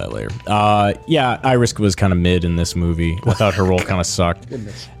 we'll get to that later. Yeah, Iris was kind of mid in this movie. I thought her role kind of sucked.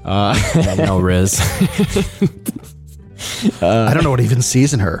 No Riz. I don't know what even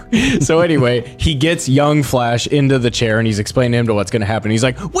sees in her. So anyway, he gets young Flash into the chair and he's explaining to him what's going to happen. He's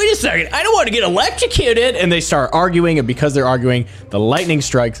like, wait a second, I don't want to get electrocuted. And they start arguing. And because they're arguing, the lightning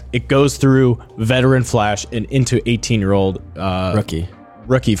strikes. It goes through veteran Flash and into 18-year-old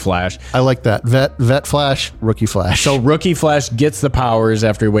rookie Flash. I like that. Vet Flash, rookie Flash. So rookie Flash gets the powers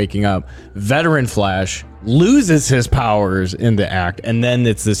after waking up. Veteran Flash loses his powers in the act. And then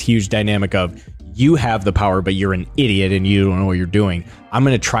it's this huge dynamic of, you have the power, but you're an idiot and you don't know what you're doing. I'm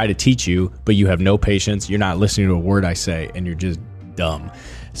going to try to teach you, but you have no patience. You're not listening to a word I say, and you're just dumb.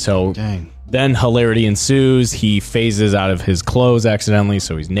 So then hilarity ensues. He phases out of his clothes accidentally,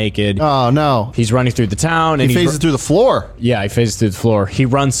 so he's naked. Oh, no. He's running through the town. And He phases through the floor. Yeah, he phases through the floor. He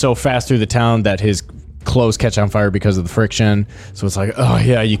runs so fast through the town that his clothes catch on fire because of the friction. So it's like, oh,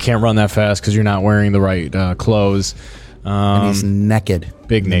 yeah, you can't run that fast because you're not wearing the right clothes. And he's naked.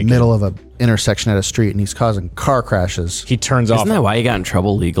 Big naked. In the middle of an intersection at a street, and he's causing car crashes. He turns off. Isn't that why he got in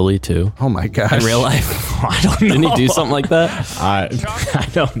trouble legally too? Oh, my gosh. In real life? I don't know. Didn't he do something like that? I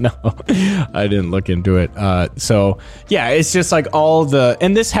don't know. I didn't look into it. So yeah, it's just like all the,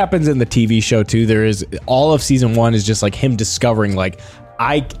 and this happens in the TV show too. There is all of season 1 is just like him discovering like,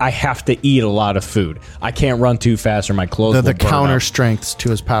 I have to eat a lot of food. I can't run too fast or my clothes will The burn counter up. strengths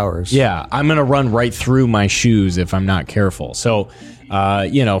to his powers. Yeah, I'm going to run right through my shoes if I'm not careful. So,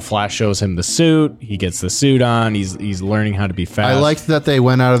 Flash shows him the suit. He gets the suit on. He's learning how to be fast. I liked that they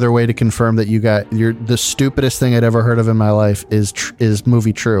went out of their way to confirm that the stupidest thing I'd ever heard of in my life is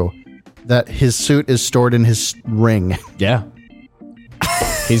movie true. That his suit is stored in his ring. Yeah.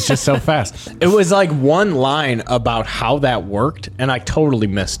 He's just so fast. It was like one line about how that worked, and I totally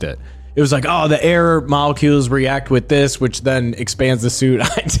missed it. It was like, oh, the air molecules react with this, which then expands the suit.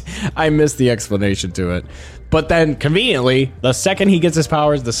 I missed the explanation to it. But then, conveniently, the second he gets his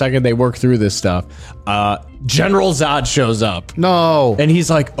powers, the second they work through this stuff, General Zod shows up. No. And he's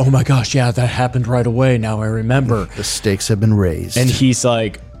like, oh my gosh, yeah, that happened right away. Now I remember. The stakes have been raised. And he's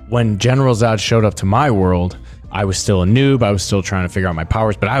like, when General Zod showed up to my world, I was still a noob. I was still trying to figure out my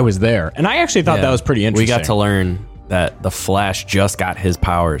powers, but I was there. And I actually thought that was pretty interesting. We got to learn that the Flash just got his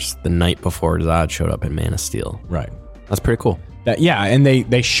powers the night before Zod showed up in Man of Steel. Right. That's pretty cool. Yeah, and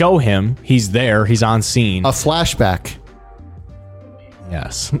they show him. He's there. He's on scene. A flashback.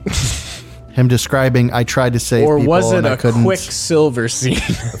 Yes. Him describing, I tried to save Or people was it and I a couldn't. Quicksilver scene?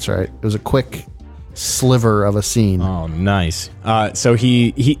 That's right. It was a quick sliver of a scene. Oh, nice. So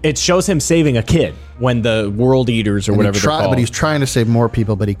it shows him saving a kid when the World Eaters or whatever they're called. But he's trying to save more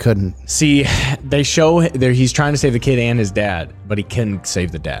people, but he couldn't. See, they show there he's trying to save the kid and his dad, but he couldn't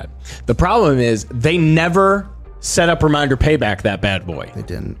save the dad. The problem is they never set up Reminder Payback that bad boy. They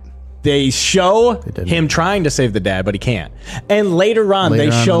didn't. They show didn't. him trying to save the dad, but he can't. And later on,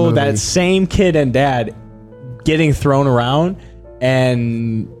 Later they on show in the that movie. same kid and dad getting thrown around,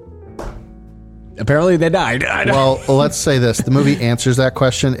 and apparently they died. Well, let's say this. The movie answers that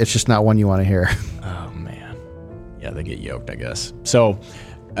question. It's just not one you want to hear. Oh, man. Yeah, they get yoked, I guess. So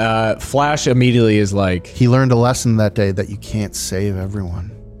Flash immediately is like... He learned a lesson that day that you can't save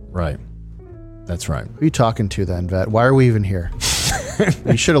everyone. Right. That's right. Who are you talking to then, Vet? Why are we even here?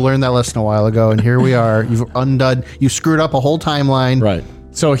 You should have learned that lesson a while ago, and here we are. You've undone. You screwed up a whole timeline. Right.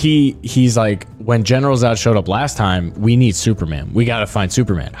 So he's like, when General Zod showed up last time, we need Superman. We got to find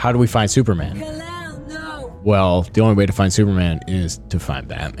Superman. How do we find Superman? Well, the only way to find Superman is to find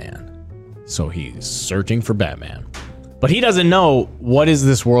Batman. So he's searching for Batman. But he doesn't know what is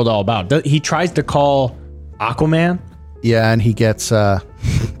this world all about. He tries to call Aquaman. Yeah, and he gets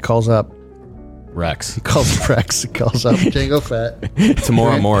calls up. Rex. He calls Rex. He calls up Jango Fett.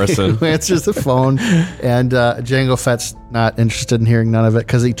 Tamora Morrison. Who answers the phone, and Jango Fett's not interested in hearing none of it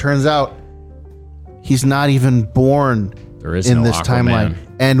because he turns out he's not even born There is in no this Aquaman. timeline.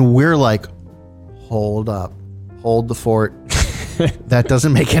 And we're like, hold up, hold the fort. That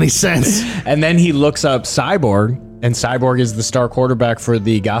doesn't make any sense. And then he looks up Cyborg, and Cyborg is the star quarterback for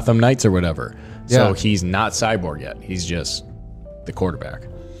the Gotham Knights or whatever. So Yeah. he's not Cyborg yet. He's just the quarterback.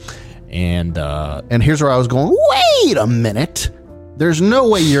 And here's where I was going, wait a minute. There's no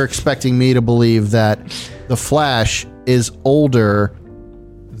way you're expecting me to believe that the Flash is older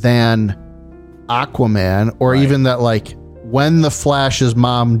than Aquaman, or even that, like, when the Flash's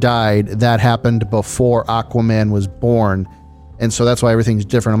mom died, that happened before Aquaman was born. And so that's why everything's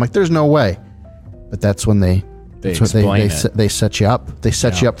different. I'm like, there's no way. But that's when they explain it. they set you up. They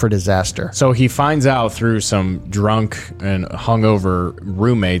set you up for disaster. so he finds out through some drunk and hungover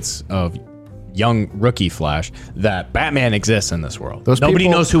roommates of young rookie Flash that Batman exists in this world. Nobody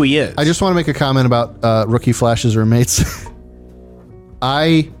people- knows who he is. I just want to make a comment about Rookie Flash's roommates.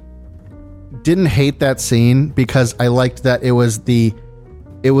 I didn't hate that scene because I liked that it was the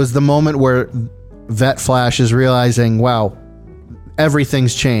moment where Vet Flash is realizing, wow,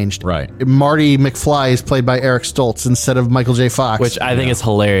 everything's changed. Right. Marty McFly is played by Eric Stoltz instead of Michael J. Fox. Which I think is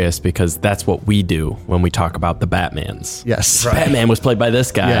hilarious because that's what we do when we talk about the Batmans. yes. Batman was played by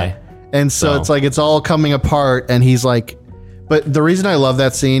this guy. Yeah. And so So- it's like it's all coming apart, and he's like, but the reason I love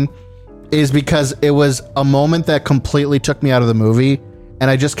that scene is because it was a moment that completely took me out of the movie, and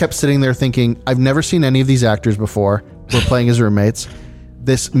I just kept sitting there thinking, I've never seen any of these actors before who are playing his roommates.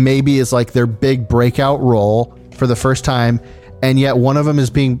 This maybe is like their big breakout role for the first time, and yet one of them is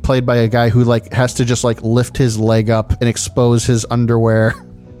being played by a guy who like has to just like lift his leg up and expose his underwear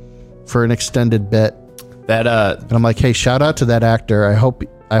for an extended bit. That And I'm like, hey, shout out to that actor. I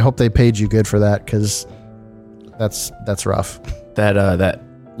hope they paid you good for that, because that's rough. that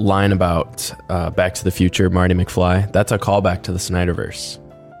line about Back to the Future, Marty McFly, that's a callback to the Snyderverse.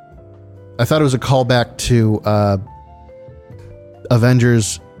 I thought it was a callback to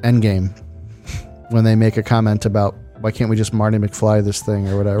Avengers Endgame when they make a comment about why can't we just Marty McFly this thing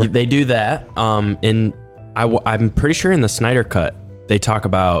or whatever. They do that. I'm pretty sure in the Snyder cut they talk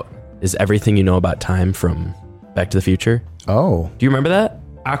about is everything you know about time from Back to the Future. Oh, Do you remember that?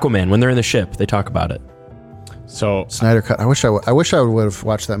 Aquaman, when they're in the ship, they talk about it. so Snyder cut. I wish I would have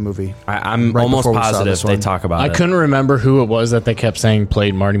watched that movie. I'm Right almost before we saw positive this they one. talk about I it. couldn't remember who it was that they kept saying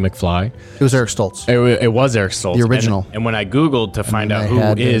played Marty McFly. It was Eric Stoltz. It was Eric Stoltz, The original. And when I googled to find out I who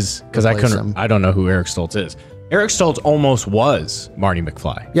had to is, because I replace couldn't, him. I don't know who Eric Stoltz is. Eric Stoltz almost was Marty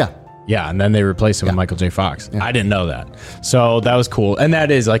McFly. Yeah, Yeah, and then they replaced him with Michael J. Fox. I didn't know that. So that was cool. And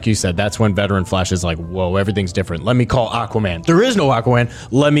that is, like you said, that's when Veteran Flash is like, whoa, everything's different. Let me call Aquaman. There is no Aquaman.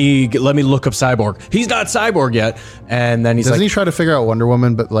 Let me look up Cyborg. He's not Cyborg yet. And then Doesn't he try to figure out Wonder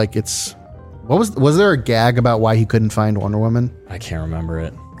Woman, but like it's... Was there a gag about why he couldn't find Wonder Woman? I can't remember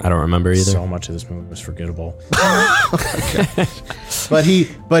it. I don't remember either. So much of this movie was forgettable. But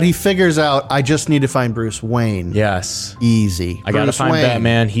he figures out, I just need to find Bruce Wayne. Yes. Easy. I gotta Bruce find Wayne.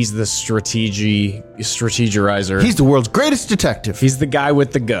 Batman. He's the strategizer. He's the world's greatest detective. He's the guy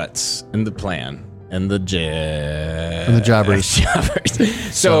with the guts and the plan and the jobbers.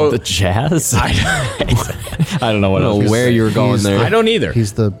 So The jazz? I don't know what I don't else. know where you were going He's- there. I don't either.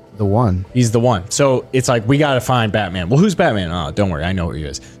 He's the one. He's the one. So it's like, we got to find Batman. Well, who's Batman? Oh, don't worry. I know who he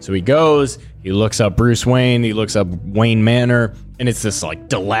is. So he goes, he looks up Bruce Wayne, he looks up Wayne Manor, and it's this like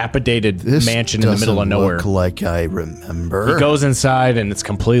dilapidated mansion in the middle of nowhere. Look like I remember. He goes inside and it's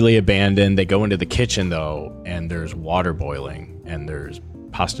completely abandoned. They go into the kitchen though, and there's water boiling, and there's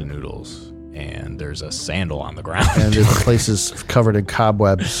pasta noodles, and there's a sandal on the ground. And the place is covered in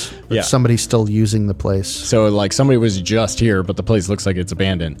cobwebs. But Yeah. somebody's still using the place. So like somebody was just here, but the place looks like it's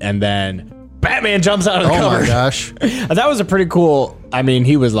abandoned. And then Batman jumps out of the Oh cupboard. my gosh. That was a pretty cool. I mean,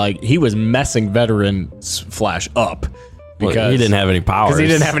 he was messing Veteran Flash up because Well, he didn't have any powers. Because he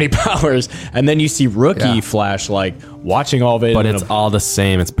didn't have any powers. And then you see Rookie Flash like watching all of it. But in it's a- all the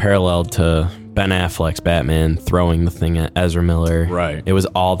same. It's paralleled to Ben Affleck's Batman throwing the thing at Ezra Miller. Right. It was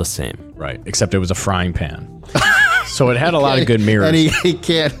all the same. right, except it was a frying pan. So it had a lot of good mirrors. And he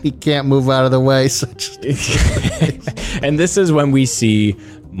can't move out of the way. So just, And this is when we see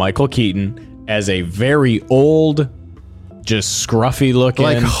Michael Keaton as a very old, just scruffy looking.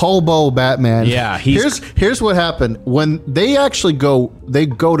 like hobo Batman. Yeah, here's what happened when they actually go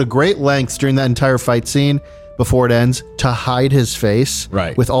to great lengths during that entire fight scene before it ends to hide his face,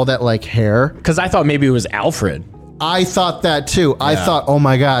 Right. with all that like hair. because I thought maybe it was Alfred. I thought that too. I thought, oh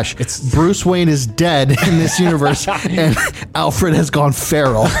my gosh, Bruce Wayne is dead in this universe, and Alfred has gone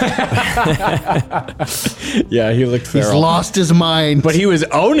feral. Yeah, he looked He's feral. lost his mind. But he was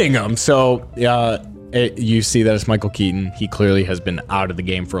owning them. So you see that it's Michael Keaton. He clearly has been out of the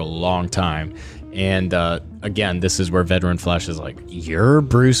game for a long time. And again, this is where Veteran Flash is like, you're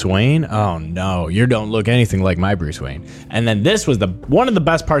Bruce Wayne? Oh no, you don't look anything like my Bruce Wayne. And then this was one of the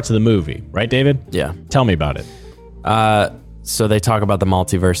best parts of the movie, right, David? Yeah. Tell me about it. So they talk about the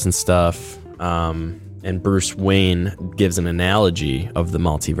multiverse and stuff. And Bruce Wayne gives an analogy of the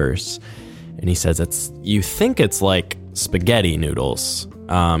multiverse. And he says you think it's like spaghetti noodles.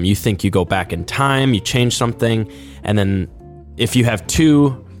 You think you go back in time, you change something, and then if you have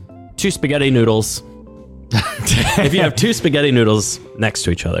two spaghetti noodles, if you have two spaghetti noodles next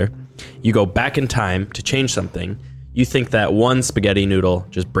to each other, you go back in time to change something. You think that one spaghetti noodle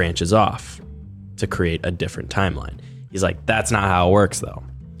just branches off to create a different timeline. He's like, that's not how it works though.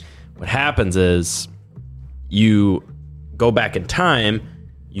 What happens is you go back in time,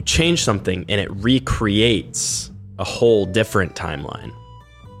 you change something, and it recreates a whole different timeline.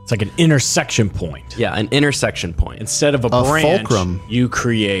 It's like an intersection point. Yeah, an intersection point. Instead of a branch, fulcrum. you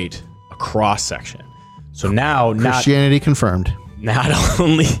create a cross section. So now, Christianity confirmed. not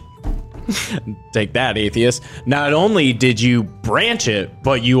only take that, atheist. Not only did you branch it,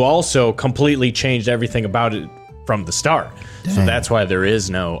 but you also completely changed everything about it from the start. So that's why there is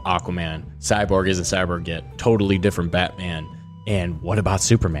no Aquaman. Cyborg isn't Cyborg yet. Totally different Batman. And what about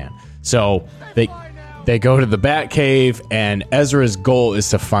Superman? So they go to the Batcave, and Ezra's goal is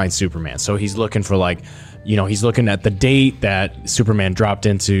to find Superman. So he's looking for he's looking at the date that Superman dropped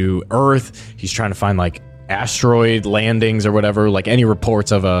into Earth. He's trying to find like asteroid landings or whatever, like any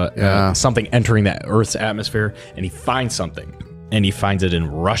reports of something entering that Earth's atmosphere. And he finds something, and he finds it in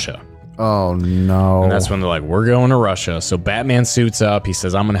Russia. Oh no. And that's when they're like, we're going to Russia. So Batman suits up. He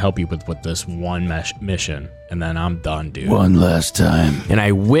says, I'm going to help you with this one mission. And then I'm done, dude. one last time. And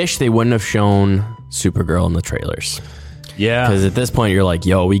I wish they wouldn't have shown Supergirl in the trailers. Yeah. Because at this point, you're like,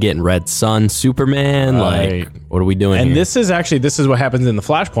 yo, we getting Red Sun, Superman? Right. Like, what are we doing And here? this is what happens in the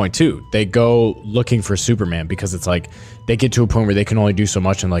Flashpoint too. They go looking for Superman because it's like they get to a point where they can only do so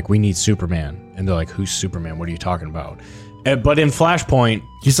much, and like, we need Superman. And they're like, who's Superman? What are you talking about? But in Flashpoint,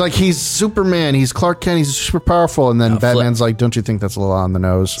 He's like, he's Superman. He's Clark Kent. He's super powerful. And then Batman's like, don't you think that's a little on the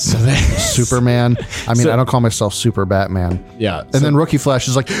nose? Superman. I mean, I don't call myself Super Batman. yeah. And then Rookie Flash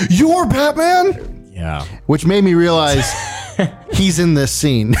is like, you're Batman? yeah. Which made me realize he's in this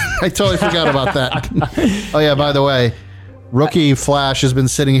scene. I totally forgot about that. Oh, yeah, by the way, Rookie Flash has been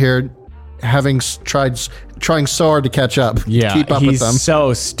sitting here trying so hard to catch up. Yeah, keep up he's with them.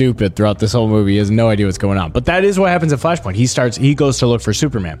 so stupid throughout this whole movie. He has no idea what's going on. But that is what happens at Flashpoint. He goes to look for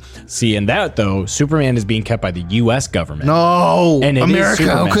Superman. See, in that though, Superman is being kept by the U.S. government. No, And it is America, how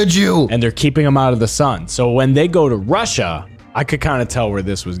Superman. could you? And they're keeping him out of the sun. So when they go to Russia, I could kind of tell where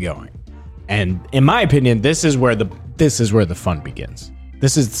this was going. And in my opinion, this is where the fun begins.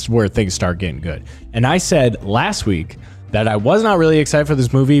 This is where things start getting good. And I said last week that I was not really excited for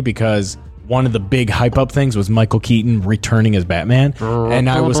this movie because one of the big hype up things was Michael Keaton returning as Batman. And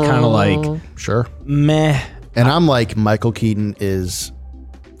I was kind of like, Sure. meh. And I'm like, Michael Keaton is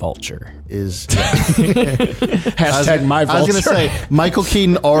Vulture. Hashtag my I was Vulture. gonna say Michael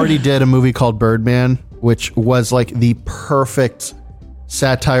Keaton already did a movie called Birdman, which was like the perfect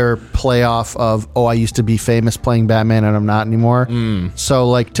satire playoff of, oh, I used to be famous playing Batman and I'm not anymore. So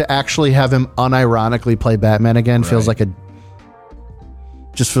like to actually have him unironically play Batman again feels like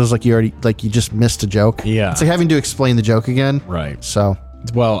just feels like you just missed a joke. Yeah. It's like having to explain the joke again. Right. So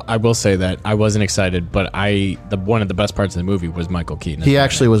Well, I will say that I wasn't excited, but one of the best parts of the movie was Michael Keaton. he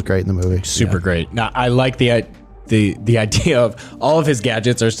actually was great in the movie. Super great. Now, I like the idea of all of his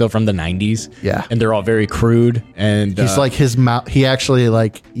gadgets are still from the 90s. Yeah. And they're all very crude. And He's like his mouse. He actually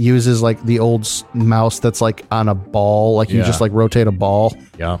like uses like the old mouse that's like on a ball. Like you Yeah. just like rotate a ball.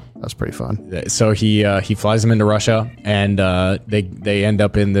 yeah. That's pretty fun. So he flies them into Russia, and they end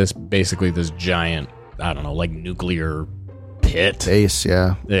up in this giant, I don't know, like nuclear pit. Base,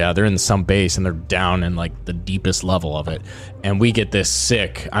 yeah. Yeah, they're in some base and they're down in like the deepest level of it. And we get this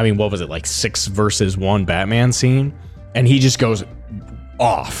sick, I mean, what was it, like 6 versus 1 Batman scene? And he just goes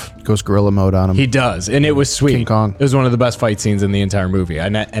off. Goes gorilla mode on him. He does. And it was sweet. King Kong. It was one of the best fight scenes in the entire movie.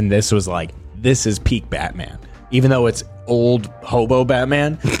 And this was like, this is peak Batman. Even though it's old hobo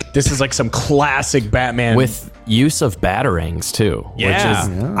Batman, this is like some classic Batman. With use of batarangs too. Yeah.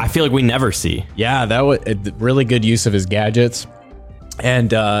 Which is, I feel like we never see. Yeah, that was a really good use of his gadgets.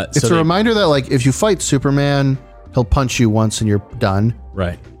 And it's a reminder that like if you fight Superman, he'll punch you once and you're done.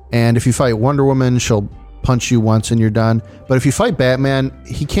 Right. And if you fight Wonder Woman, she'll punch you once and you're done. But if you fight Batman,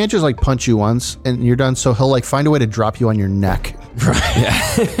 he can't just like punch you once and you're done. So he'll like find a way to drop you on your neck.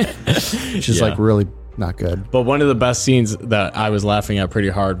 Which is like really not good. But one of the best scenes that I was laughing at pretty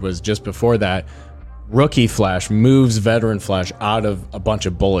hard was just before that, Rookie Flash moves Veteran Flash out of a bunch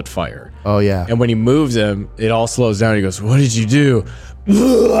of bullet fire. Oh yeah. And when he moves him, it all slows down. He goes, "What did you do?"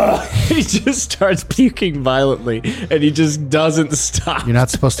 He just starts puking violently, and he just doesn't stop. You're not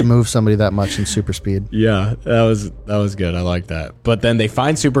supposed to move somebody that much in super speed. Yeah, that was good. I like that. But then they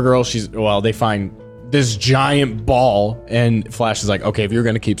find Supergirl. They find this giant ball, and Flash is like, "Okay, if you're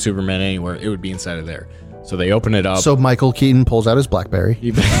going to keep Superman anywhere, it would be inside of there." So they open it up. So Michael Keaton pulls out his BlackBerry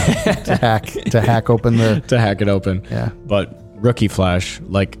to hack open the. to hack it open. Yeah. But Rookie Flash,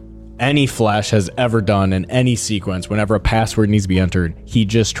 like any Flash has ever done in any sequence, whenever a password needs to be entered, he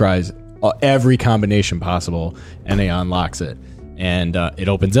just tries every combination possible, and he unlocks it. And it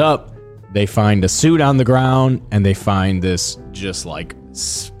opens up. They find a suit on the ground, and they find this just like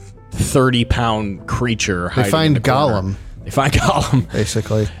 30-pound creature. They hiding find in the corner. Gollum, They find Gollum.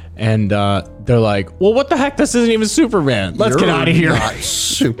 basically. And they're like, well, what the heck? This isn't even Superman. Let's get out of here. Not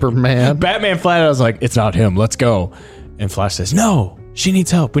Superman. Batman flat out was like, it's not him. Let's go. And Flash says, no, she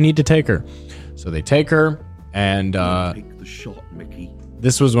needs help. We need to take her. So they take her. And Take the shot, Mickey.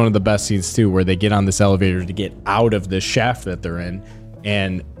 this was one of the best scenes, too, where they get on this elevator to get out of this shaft that they're in.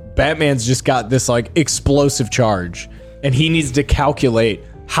 And Batman's just got this like explosive charge. And he needs to calculate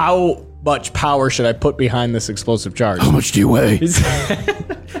how much power should I put behind this explosive charge. How much do you weigh?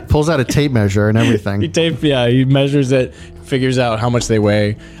 Pulls out a tape measure and everything. He measures it, figures out how much they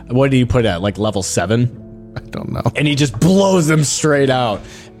weigh. What did he put at? Like level 7? I don't know. And he just blows them straight out.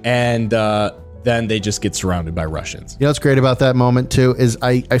 And then they just get surrounded by Russians. You know what's great about that moment too is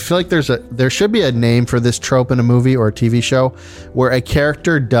I feel like there should be a name for this trope in a movie or a TV show where a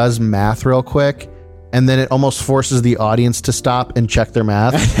character does math real quick and then it almost forces the audience to stop and check their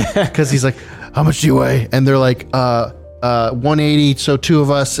math because he's like, how much do you weigh? And they're like 180, so 2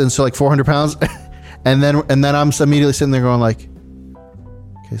 of us, and so like 400 pounds. and then I'm immediately sitting there going like,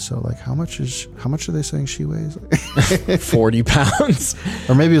 okay, so like how much are they saying she weighs? 40 pounds.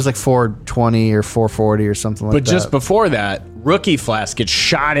 Or maybe it was like 420 or 440 or something like that. But just before that, Rookie Flash gets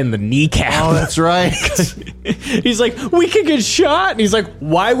shot in the kneecap. Oh, that's right. He's like, we could get shot. And he's like,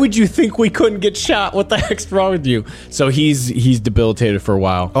 why would you think we couldn't get shot? What the heck's wrong with you? So he's debilitated for a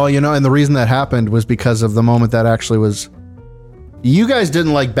while. Oh, and the reason that happened was because of the moment that actually was. You guys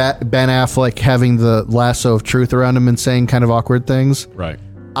didn't like Ben Affleck having the lasso of truth around him and saying kind of awkward things. Right.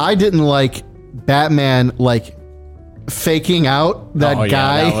 I didn't like Batman like faking out that Oh, yeah,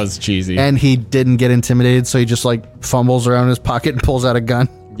 guy. that was cheesy. And he didn't get intimidated, so he just like fumbles around in his pocket and pulls out a gun.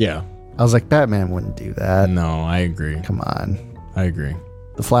 Yeah. I was like, Batman wouldn't do that. No, I agree. Come on. I agree.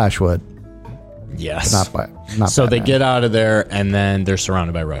 The Flash would. Yes. Not So they Batman. get out of there, and then they're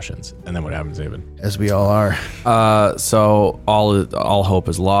surrounded by Russians. And then what happens, David? As we all are. So all hope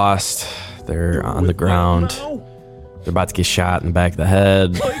is lost. They're on the ground. They're about to get shot in the back of the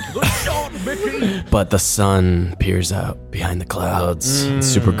head. But the sun peers out behind the clouds.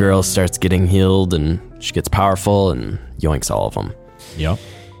 Supergirl starts getting healed, and she gets powerful and yoinks all of them. Yep.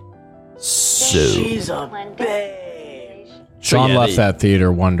 So Sean yeah, left that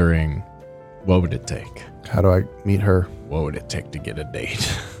theater wondering, what would it take? How do I meet her? What would it take to get a date?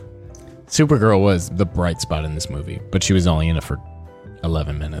 Supergirl was the bright spot in this movie, but she was only in it for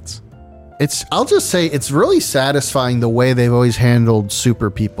 11 minutes. I'll just say it's really satisfying the way they've always handled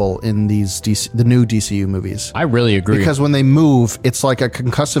super people in the new DCU movies. I really agree. Because when they move, it's like a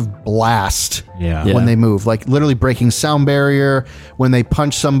concussive blast. Yeah. When they move, like literally breaking sound barrier. When they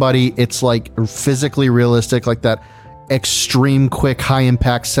punch somebody, it's like physically realistic, like that extreme quick high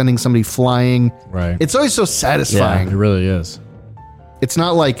impact sending somebody flying. Right. It's always so satisfying. It really is. It's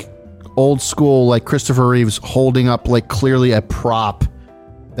not like old school, like Christopher Reeves holding up like clearly a prop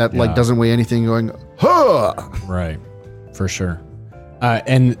that like doesn't weigh anything going, huh! Right. For sure.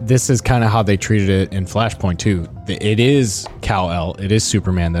 And this is kind of how they treated it in Flashpoint too. It is Kal-El, it is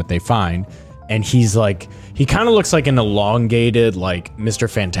Superman that they find, and he's like, he kind of looks like an elongated like Mr.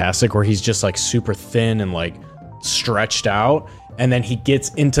 Fantastic, where he's just like super thin and like stretched out, and then he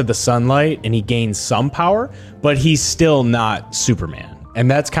gets into the sunlight and he gains some power, but he's still not Superman.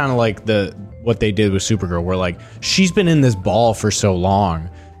 And that's kind of like what they did with Supergirl, where like she's been in this ball for so long,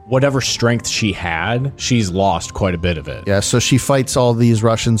 whatever strength she had, she's lost quite a bit of it. Yeah, so she fights all these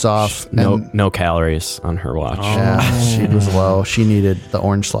Russians off. And no calories on her watch. yeah, she was low. She needed the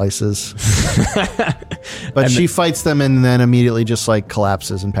orange slices. But she fights them and then immediately just like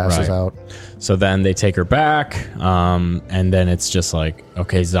collapses and passes Right. out. So then they take her back, and then it's just like,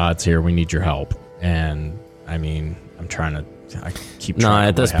 okay, Zod's here, we need your help. And I mean, I keep No, trying at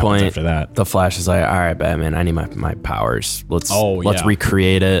what this happens point, after that. the Flash is like, all right, Batman, I need my powers. Let's yeah.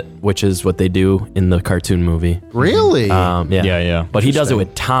 recreate it, which is what they do in the cartoon movie. Really? Yeah. But he does it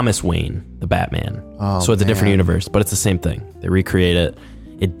with Thomas Wayne, the Batman. Oh, So it's a different man. universe, but it's the same thing. They recreate it.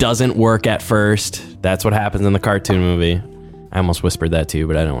 It doesn't work at first. That's what happens in the cartoon movie. I almost whispered that to you,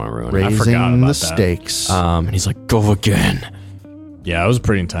 but I didn't want to ruin it. Raising forgot the about that. stakes. And he's like, go again. Yeah, it was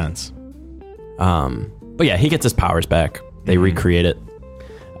pretty intense. But yeah, he gets his powers back. They recreate it.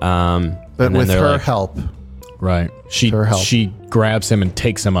 but and then with they're her like- help. Right. Her help. She grabs him and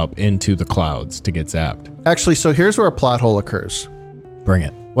takes him up into the clouds to get zapped. Actually, so here's where a plot hole occurs. Bring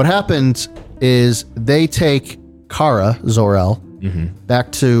it. What happens is they take Kara Zor-El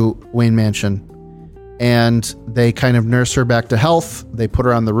back to Wayne Mansion, and they kind of nurse her back to health. They put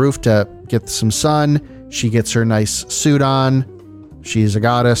her on the roof to get some sun. She gets her nice suit on. She's a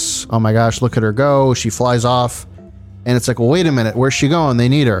goddess. Oh my gosh, look at her go. She flies off. And it's like, well, wait a minute. Where's she going? They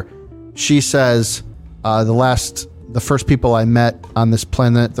need her. She says, the first people I met on this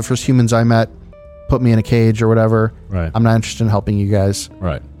planet, the first humans I met, put me in a cage or whatever. Right. I'm not interested in helping you guys.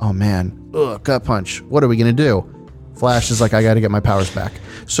 Right. Oh man, ugh, gut punch. What are we gonna do? Flash is like, I got to get my powers back.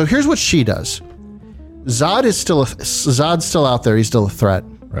 So here's what she does. Zod's still out there. He's still a threat.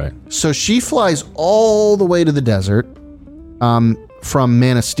 Right. So she flies all the way to the desert, from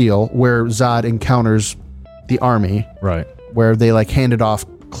Man of Steel, where Zod encounters the army, Right. where they like handed off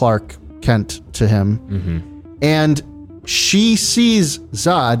Clark Kent to him, and she sees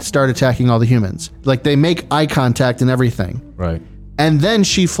Zod start attacking all the humans. Like they make eye contact and everything. Right. And then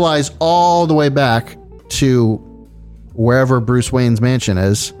she flies all the way back to wherever Bruce Wayne's mansion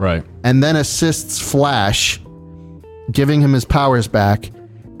is, Right. and then assists Flash, giving him his powers back.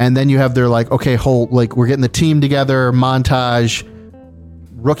 And then you have their like, okay, we're getting the team together, montage.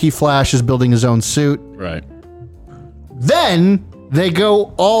 Rookie Flash is building his own suit. Right. Then they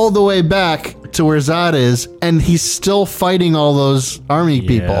go all the way back to where Zod is, and he's still fighting all those army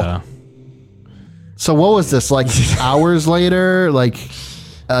people. Yeah. So what was this, like hours later, like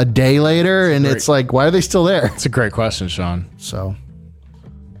a day later? And it's like, why are they still there? It's a great question, Sean. So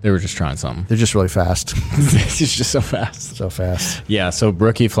They were just trying something. they're just really fast. It's just so fast. So fast. Yeah, so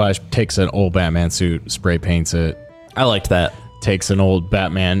Rookie Flash takes an old Batman suit, spray paints it, I liked that. takes an old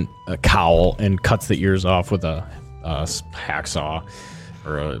Batman cowl and cuts the ears off with a hacksaw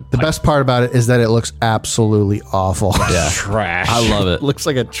or a The best part about it is that it looks absolutely awful. Yeah. trash. I love it. It looks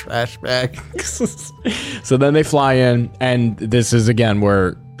like a trash bag. So then they fly in, and this is again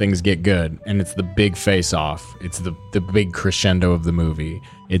where things get good, and it's the big face-off. It's the big crescendo of the movie.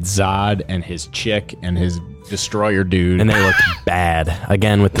 It's Zod and his chick and his destroyer dude. And they look bad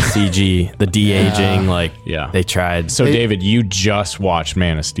again with the CG, the de-aging. They tried. So, David, you just watched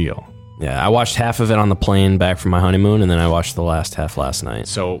Man of Steel. Yeah, I watched half of it on the plane back from my honeymoon, and then I watched the last half last night.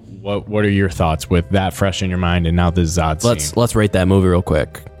 So, what are your thoughts with that fresh in your mind, and now this Zod scene? Let's rate that movie real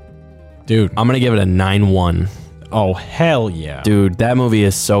quick, dude. I'm gonna give it a 9-1. Oh hell yeah, dude! That movie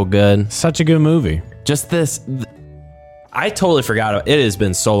is so good. Such a good movie. Just this. I totally forgot. It has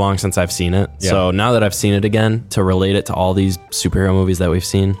been so long since I've seen it. Yeah. So now that I've seen it again, to relate it to all these superhero movies that we've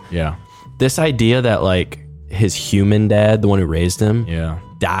seen. Yeah. This idea that like his human dad, the one who raised him,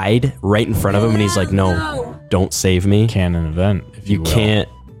 died right in front of him, and he's like, "No, don't save me." Canon event. If you can't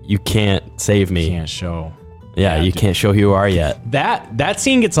save me. You can't show. Yeah, you can't show who you are yet. That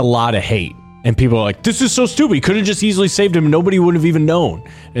scene gets a lot of hate, and people are like, "This is so stupid. You could have just easily saved him. Nobody would have even known."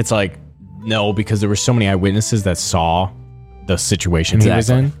 It's like, no, because there were so many eyewitnesses that saw the situation he was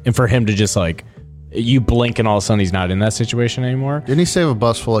in, and for him to just like, you blink and all of a sudden he's not in that situation anymore. Didn't he save a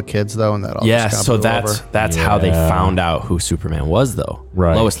bus full of kids though? And that all just so blew over? that's how they found out who Superman was, though.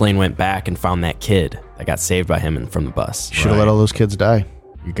 Right. Lois Lane went back and found that kid that got saved by him from the bus. Should have let all those kids die.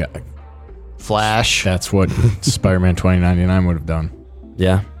 You got Flash. That's what Spider-Man 2099 would have done.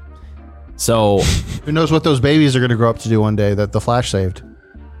 Yeah. So who knows what those babies are going to grow up to do one day that the Flash saved?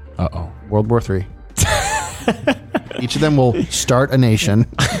 World War III. Each of them will start a nation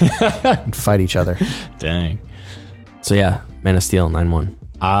and fight each other. Dang. So yeah, Man of Steel 9-1.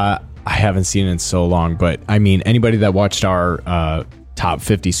 I haven't seen it in so long, but I mean, anybody that watched our top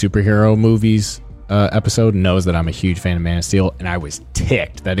 50 superhero movies episode knows that I'm a huge fan of Man of Steel, and I was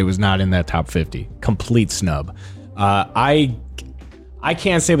ticked that it was not in that top 50. Complete snub. I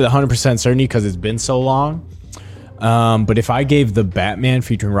can't say with 100% certainty because it's been so long. But if I gave the Batman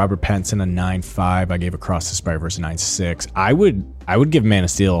featuring Robert Pattinson a 9.5, I gave Across the Spider-Verse a 9.6, I would give Man of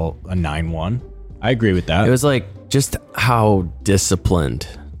Steel a 9.1. I agree with that. It was like just how disciplined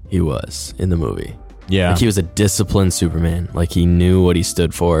he was in the movie. Yeah. Like he was a disciplined Superman. Like he knew what he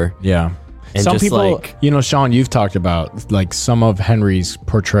stood for. Yeah. And some just people, like, Sean, you've talked about like some of Henry's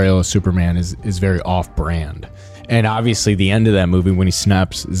portrayal of Superman is very off-brand. And obviously the end of that movie when he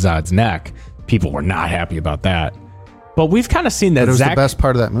snaps Zod's neck, people were not happy about that. But we've kind of seen that. But it was the best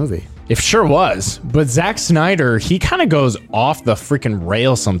part of that movie. It sure was. But Zack Snyder, he kind of goes off the freaking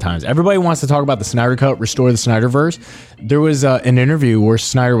rails sometimes. Everybody wants to talk about the Snyder Cut, restore the Snyderverse. There was an interview where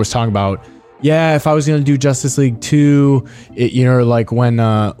Snyder was talking about, yeah, if I was going to do Justice League 2, like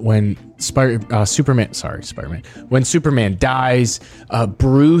when Superman dies,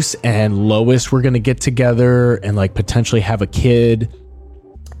 Bruce and Lois were going to get together and like potentially have a kid.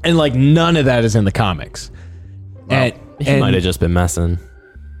 And like none of that is in the comics. Well, he might have just been messing.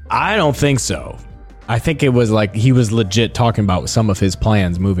 I don't think so. I think it was like he was legit talking about some of his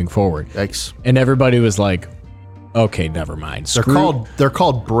plans moving forward. Yikes. And everybody was like, okay, never mind. They're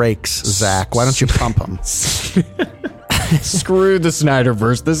called breaks, Zach. Why don't you pump them? Screw the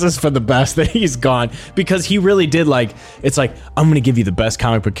Snyderverse. This is for the best that he's gone, because he really did it's like, I'm going to give you the best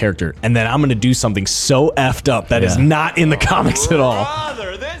comic book character, and then I'm going to do something so effed up that is not in the comics at all.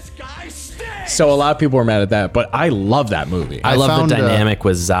 So a lot of people were mad at that, but I love that movie. I love the dynamic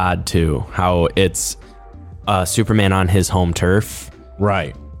with Zod too, how it's Superman on his home turf.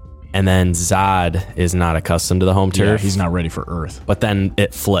 Right. And then Zod is not accustomed to the home turf. Yeah, he's not ready for Earth. But then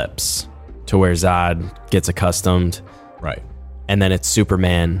it flips to where Zod gets accustomed. Right. And then it's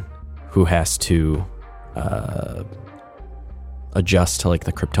Superman who has to adjust to like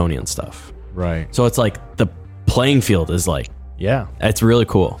the Kryptonian stuff. Right. So it's like the playing field is like, yeah, it's really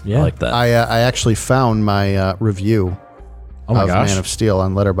cool. Yeah. I like that. I actually found my review of Man of Steel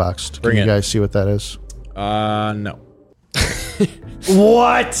on Letterboxd. Can you guys see what that is? No.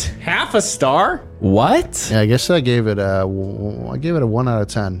 What? Half a star? What? Yeah, I guess I gave it a 1 out of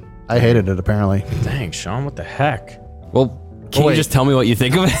 10. I hated it apparently. Dang, Sean, what the heck? Well, can you just tell me what you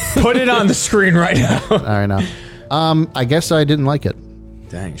think of it? Put it on the screen right now. All right, now. I guess I didn't like it.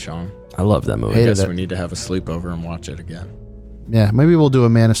 Dang, Sean. I love that movie. I guess we need to have a sleepover and watch it again. Yeah, maybe we'll do a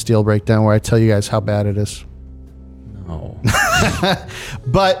Man of Steel breakdown where I tell you guys how bad it is. No.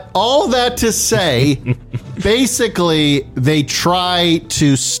 But all that to say, basically, they try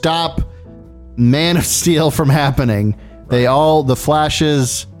to stop Man of Steel from happening. Right. The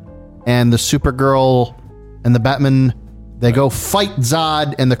Flashes and the Supergirl and the Batman, they go fight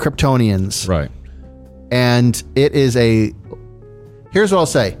Zod and the Kryptonians. Right. And here's what I'll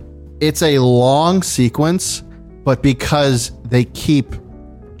say. It's a long sequence, but because they keep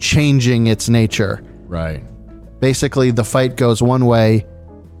changing its nature. Right. Basically, the fight goes one way,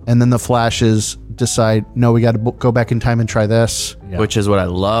 and then the Flashes decide, no, we got to go back in time and try this. Yeah. Which is what I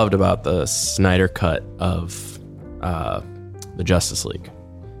loved about the Snyder cut of the Justice League.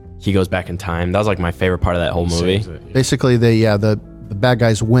 He goes back in time. That was like my favorite part of that whole movie. Saves it, yeah. Basically, the bad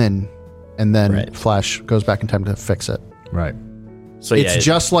guys win, and then Right. Flash goes back in time to fix it. Right. So It's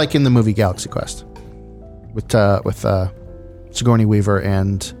just like in the movie Galaxy Quest with Sigourney Weaver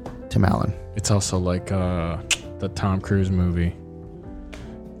and Tim Allen. It's also like the Tom Cruise movie,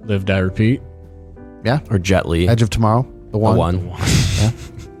 Live, Die, Repeat. Yeah, or Jet Li. Edge of Tomorrow, the The one. one.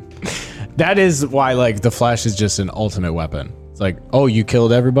 That is why, like, the Flash is just an ultimate weapon. It's like, oh, you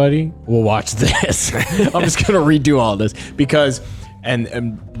killed everybody? Well, watch this. I'm just gonna redo all this because,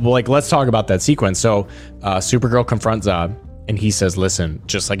 and like, let's talk about that sequence. So, Supergirl confronts Zod, and he says, "Listen,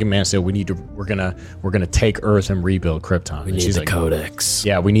 just like in Man of Steel, we're gonna take Earth and rebuild Krypton." We need the Codex.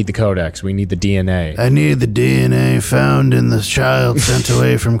 Yeah, we need the Codex. We need the DNA. I need the DNA found in the child sent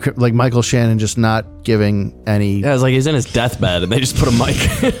away from like Michael Shannon just not giving any. Yeah, it's like he's in his deathbed and they just put a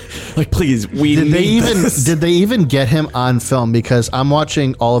mic. Like, please, we Did need this. they even get him on film? Because I'm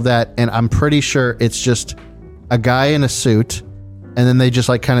watching all of that and I'm pretty sure it's just a guy in a suit, and then they just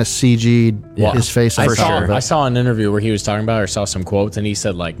like kind of CG'd his face. I over saw, top of it. I saw an interview where he was talking about it, or saw some quotes, and he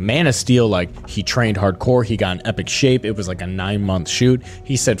said, like, Man of Steel, like, he trained hardcore, he got in epic shape, it was like a 9-month shoot.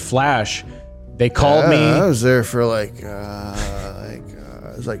 He said, Flash, they called me. I was there for it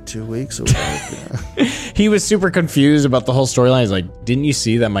was like 2 weeks. He was super confused about the whole storyline. He's like, didn't you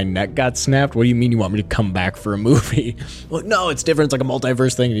see that my neck got snapped? What do you mean you want me to come back for a movie? Well, no, it's different. It's like a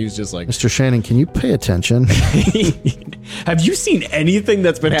multiverse thing. And he was just like, Mr. Shannon, can you pay attention? have you seen anything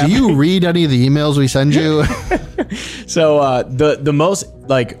that's been Do happening? you read any of the emails we send you? So the most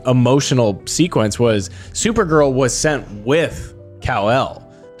like emotional sequence was Supergirl was sent with Kal-El.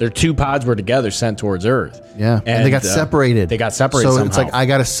 Their 2 pods were together, sent towards Earth. Yeah, and they got separated. They got separated. So somehow. it's like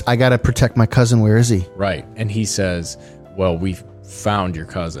I gotta protect my cousin. Where is he? Right. And he says, well, we found your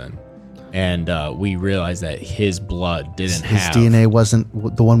cousin. And we realized that his blood didn't His have DNA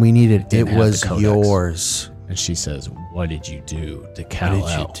wasn't the one we needed. It Didn't have was the Codex. yours. And she says, what did you do to What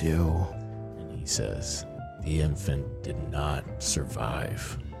Kal-El? did you do? And he says, the infant did not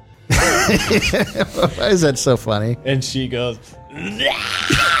survive. Why is that so funny? And she goes,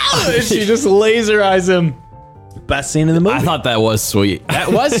 and she just laser eyes him. Best scene in the movie. I thought that was sweet.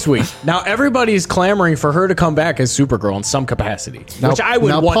 That was sweet. Now everybody's clamoring for her to come back as Supergirl in some capacity, which I would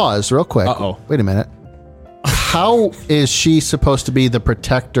now want. pause real quick. Uh-oh. Wait a minute. How is she supposed to be the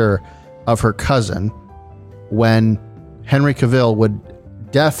protector of her cousin when Henry Cavill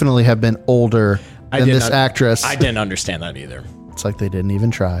would definitely have been older than this actress? I didn't understand that either. It's like they didn't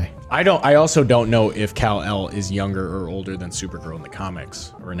even try. I also don't know if Kal-El is younger or older than Supergirl in the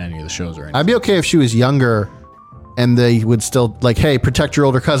comics or in any of the shows or anything. I'd be okay if she was younger and they would still like, hey, protect your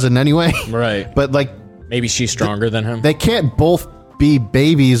older cousin anyway. Right. But like, Maybe she's stronger than him. they can't both be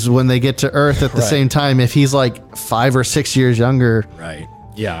babies when they get to Earth at the Right. same time if he's like 5 or 6 years younger Right.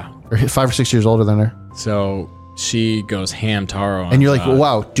 Yeah. or 5 or 6 years older than her. So she goes ham taro on And you're like, Zod.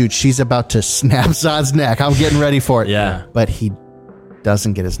 wow, dude, she's about to snap Zod's neck. I'm getting ready for it. Yeah. But he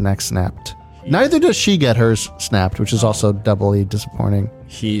doesn't get his neck snapped. Neither does she get hers snapped, which is also doubly disappointing.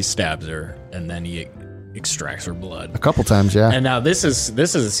 He stabs her and then he extracts her blood. A couple times, yeah. And now this is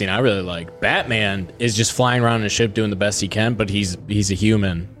a scene I really like. Batman is just flying around in a ship doing the best he can, but he's a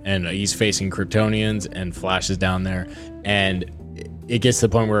human and he's facing Kryptonians and Flash is down there, and it gets to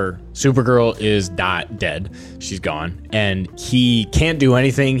the point where Supergirl is dead. She's gone, and he can't do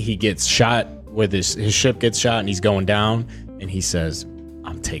anything. He gets shot with his ship gets shot, and he's going down. And he says,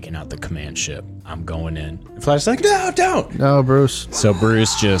 "I'm taking out the command ship. I'm going in." And Flash's like, "No, don't." No, Bruce. So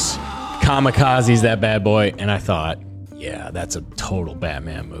Bruce just kamikazes that bad boy, and I thought, yeah, that's a total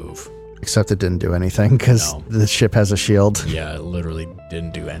Batman move. Except it didn't do anything because No. the ship has a shield. Yeah, it literally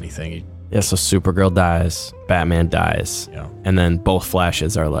didn't do anything. Yeah, so Supergirl dies, Batman dies, Yeah. and then both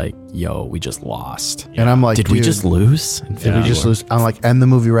Flashes are like, yo, we just lost. And I'm like, Did we dude, just lose? Did we just lose? I'm like, end the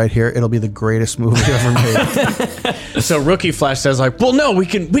movie right here. It'll be the greatest movie ever made. So Rookie Flash says like, well, no, we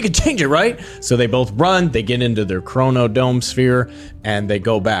can change it, right? So they both run, they get into their Chrono Dome sphere, and they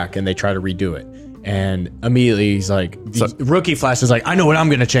go back and they try to redo it. And immediately he's like, Rookie Flash is like, I know what I'm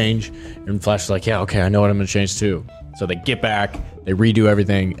going to change. And Flash is like, yeah, okay, I know what I'm going to change too. So they get back, they redo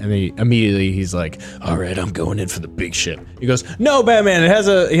everything, and he's like, all right, I'm going in for the big ship. He goes, no, Batman, it has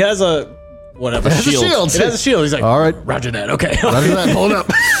a whatever It has a shield. shield. It has a shield. He's like, All right. Roger that. Okay. Roger that. Hold up.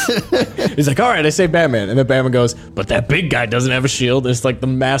 He's like, all right, I say Batman. And then Batman goes, but that big guy doesn't have a shield. It's like the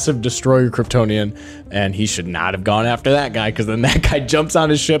massive destroyer Kryptonian. And he should not have gone after that guy, because then that guy jumps on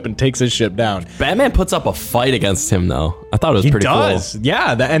his ship and takes his ship down. Batman puts up a fight against him, though. thought it was He pretty does. cool.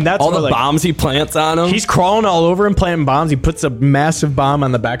 Yeah. And that's All where, the like, bombs he plants on him. he's crawling all over him, planting bombs. He puts a massive bomb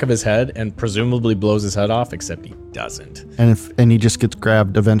on the back of his head and presumably blows his head off, except he doesn't. And he just gets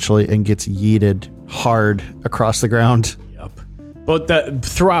grabbed eventually and gets yeeted hard across the ground. Yep. But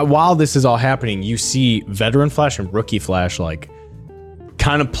throughout, while this is all happening, you see Veteran Flash and Rookie Flash, like,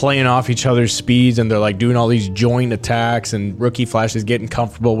 kind of playing off each other's speeds, and they're like doing all these joint attacks, and Rookie Flash is getting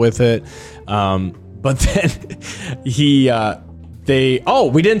comfortable with it. But then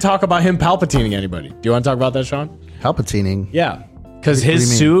we didn't talk about him Palpatining anybody. Do you want to talk about that, Sean? Palpatining. Yeah, because What do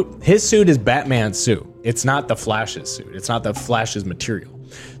his you mean? suit is Batman's suit. It's not the Flash's suit. It's not the Flash's material.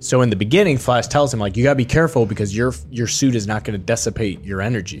 So in the beginning, Flash tells him, like, you gotta be careful because your suit is not going to dissipate your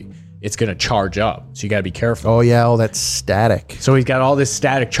energy. It's going to charge up. So you got to be careful. Oh yeah, all that static. So he's got all this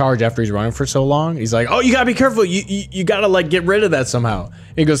static charge after he's running for so long. He's like, oh, you got to be careful. You got to, like, get rid of that somehow.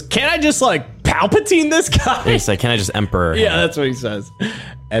 He goes, can't I just, like, Palpatine this guy? He's like, can I just Emperor? Yeah, that's what he says.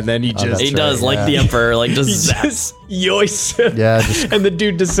 And then he just... He That's does, right, like yeah. the Emperor, like, He just zaps. just yoinks him. Yeah, just and the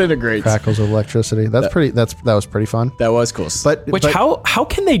dude disintegrates. crackles of electricity. That was pretty fun. That was cool. Which, but how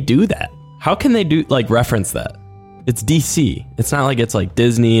can they do that? How can they do, like, reference that? It's DC. It's not like it's, like,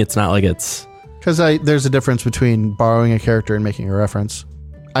 Disney. It's not like it's... Because there's a difference between borrowing a character and making a reference.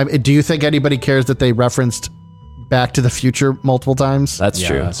 Do you think anybody cares that they referenced Back to the Future multiple times? That's Yeah,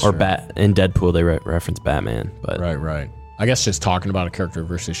 true. that's Or true. in Deadpool, they reference Batman. But Right. I guess just talking about a character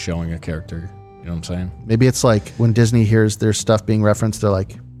versus showing a character. You know what I'm saying? Maybe it's like when Disney hears their stuff being referenced, they're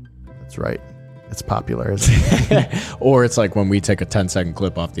like, that's right. It's popular, isn't it? Or it's like when we take a 10-second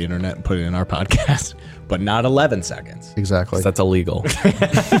clip off the internet and put it in our podcast, but not 11 seconds. Exactly. that's illegal.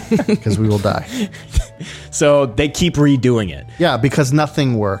 Because we will die. So they keep redoing it. Yeah, because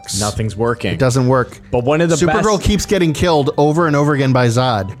nothing works. Nothing's working. It doesn't work. But one of the Supergirl best... keeps getting killed over and over again by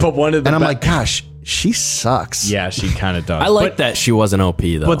Zod. But one of the And I'm be- like, gosh, she sucks. yeah, she kind of does. I like But- that she wasn't OP,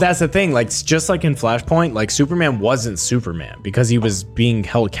 though. But that's the thing, like, just like in Flashpoint, like, Superman wasn't Superman because he was being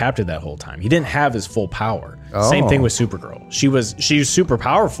held captive that whole time. He didn't have his full power. Same thing with Supergirl. She was super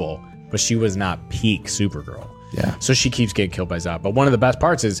powerful, but she was not peak Supergirl. Yeah. So she keeps getting killed by Zod. But one of the best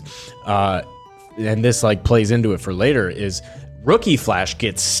parts is, and this, like, plays into it for later, is Rookie Flash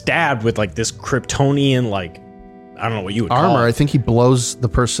gets stabbed with, like, this Kryptonian, like, I don't know what you would call Armor. I it. think he blows one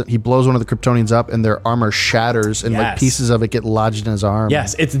of the Kryptonians up and their armor shatters and like Yes. pieces of it get lodged in his arm.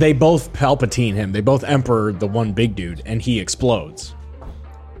 Yes, they both Palpatine him. They both Emperor the one big dude, and he explodes.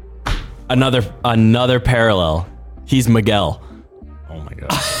 Another parallel. He's Miguel. Oh my god.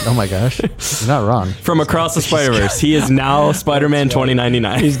 Oh my gosh. You're not wrong. From Across the Spider-Verse. He is now Spider-Man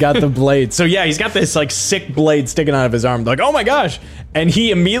 2099. He's got the blade. So yeah, he's got this like sick blade sticking out of his arm. Like, oh my gosh. And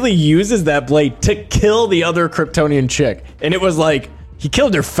he immediately uses that blade to kill the other Kryptonian chick. And it was like, he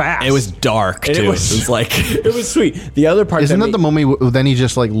killed her fast. It was dark, And too. it was like... it was sweet. The other part Isn't that made- the moment then he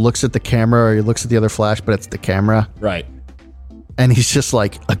just like looks at the camera or he looks at the other Flash, but it's the camera Right. and he's just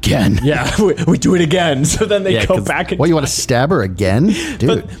like, again. Yeah, we do it again. So then they Yeah, go 'cause- back and What, you want to stab her again? Dude.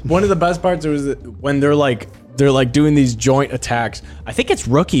 But one of the best parts was when they're like doing these joint attacks. I think it's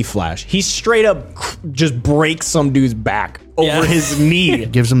Rookie Flash. He straight up just breaks some dude's back over Yeah. his knee.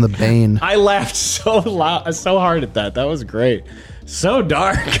 Gives him the bane. I laughed so loud, so hard at that. That was great. So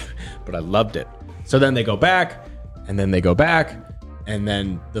dark, but I loved it. So then they go back, and then they go back, and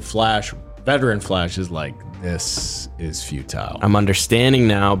then the Flash, veteran Flash, is like, this is futile. I'm understanding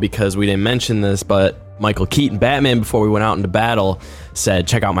now because we didn't mention this, but Michael Keaton, Batman, before we went out into battle, said,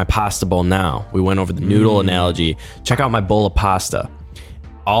 check out my pasta bowl now. We went over the noodle analogy. Check out my bowl of pasta.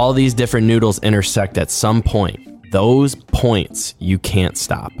 All these different noodles intersect at some point. Those points you can't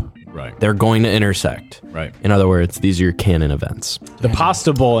stop. Right. They're going to intersect. Right. In other words, these are your canon events. The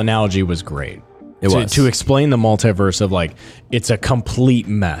pasta bowl analogy was great. It was. To explain the multiverse of like, it's a complete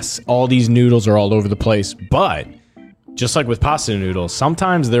mess. All these noodles are all over the place. But just like with pasta noodles,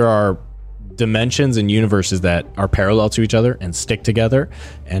 sometimes there are dimensions and universes that are parallel to each other and stick together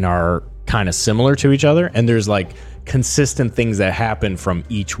and are kind of similar to each other. And there's like consistent things that happen from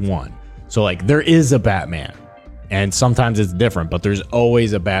each one. So like there is a Batman. And sometimes it's different, but there's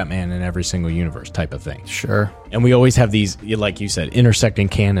always a Batman in every single universe type of thing. Sure. And we always have these, like you said, intersecting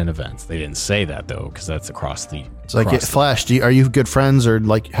canon events. They didn't say that though, because that's across the. It's like, Flash, are you good friends or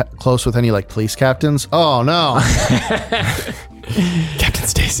like close with any like police captains? Oh no. Captain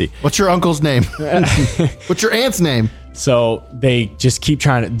Stacy. What's your uncle's name? What's your aunt's name? So they just keep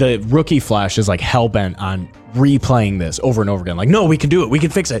trying to. The Rookie Flash is like hell bent on replaying this over and over again. Like, no, we can do it. We can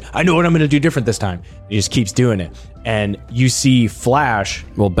fix it. I know what I'm going to do different this time. He just keeps doing it, and you see Flash.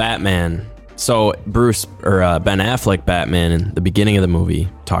 Well, Batman. So Bruce or Ben Affleck Batman in the beginning of the movie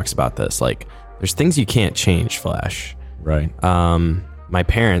talks about this. Like, there's things you can't change, Flash. Right. My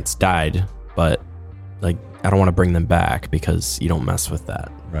parents died, but like I don't want to bring them back because you don't mess with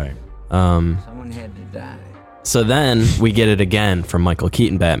that. Right. Someone had to die. So then we get it again from Michael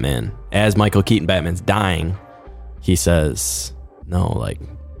Keaton Batman. As Michael Keaton Batman's dying, he says, "No, like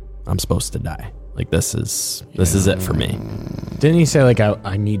I'm supposed to die. Like this is it for me." Didn't he say like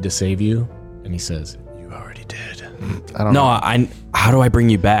I need to save you? And he says, "You already did." I don't No, know. how do I bring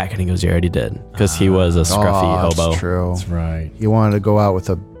you back? And he goes, "You already did," because he was a scruffy Oh, hobo. that's true. That's right. He wanted to go out with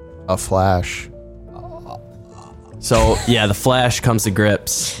a Flash. So yeah, the Flash comes to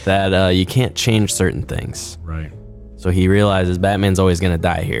grips that you can't change certain things. Right. So he realizes Batman's always gonna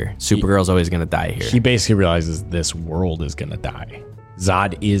die here. Supergirl's always gonna die here. He basically realizes this world is going to die.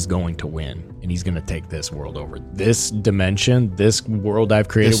 Zod is going to win, and he's going to take this world over. This dimension, this world I've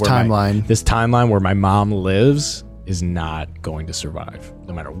created, This timeline. this timeline where my mom lives is not going to survive,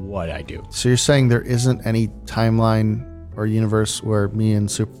 no matter what I do. So you're saying there isn't any timeline or universe where me and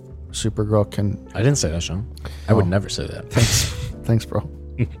Supergirl can... I didn't say that, Sean. I would never say that. Thanks, bro.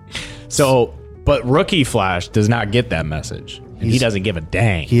 So, but Rookie Flash does not get that message, and he doesn't give a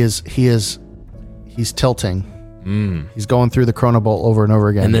dang. He's tilting. He's going through the Chrono Bolt over and over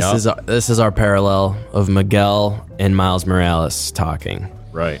again. and this is our parallel of Miguel and Miles Morales talking.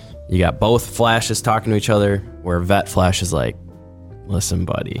 Right. You got both Flashes talking to each other, where Vet Flash is like, "Listen,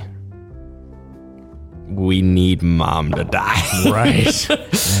 buddy, we need Mom to die." Right.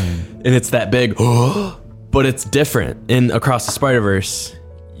 And it's that big, but it's different. In Across the Spider-Verse,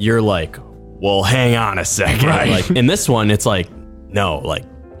 you're like, "Well, hang on a second." Right. Like in this one, it's like, no, like,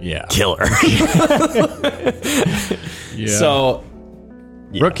 Yeah. kill her. Yeah. So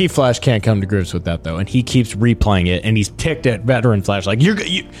Rookie Flash can't come to grips with that though, and he keeps replaying it, and he's ticked at Veteran Flash like you're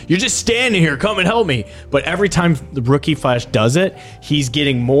just standing here, come and help me. But every time the Rookie Flash does it, he's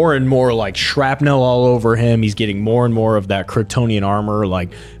getting more and more like shrapnel all over him. He's getting more and more of that Kryptonian armor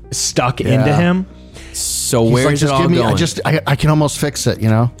like stuck into him. So He's where's like, it just all give me. going? I can almost fix it. You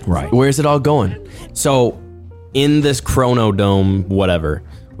know. Right. Where's it all going? So in this Chrono Dome, whatever,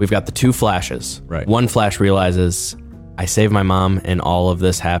 we've got the two Flashes. Right. One Flash realizes, I saved my mom and all of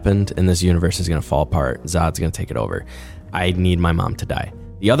this happened and this universe is going to fall apart. Zod's going to take it over. I need my mom to die.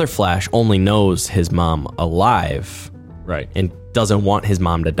 The other Flash only knows his mom alive Right. and doesn't want his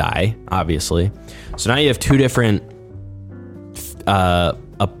mom to die, obviously. So now you have two different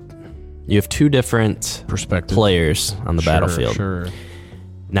Perspective. players on the battlefield. Sure.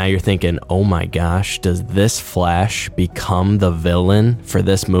 Now you're thinking, oh my gosh, does this Flash become the villain for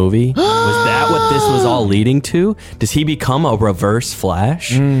this movie? Was that what this was all leading to? Does he become a reverse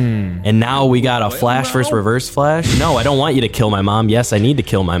Flash? And now we got a Flash versus reverse Flash? No, I don't want you to kill my mom. Yes, I need to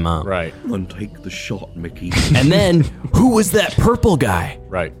kill my mom. Right. And take the shot, Mickey. And then, who was that purple guy?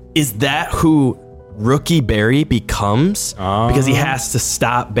 Right. Is that who Rookie Barry becomes? Because he has to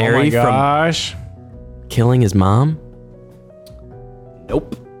stop Barry from gosh. killing his mom?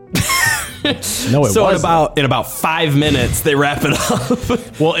 Nope. No, it So was. in about 5 minutes, they wrap it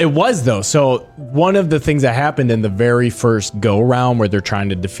up. Well, it was though. So one of the things that happened in the very first go round where they're trying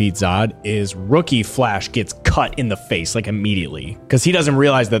to defeat Zod is Rookie Flash gets cut in the face like immediately because he doesn't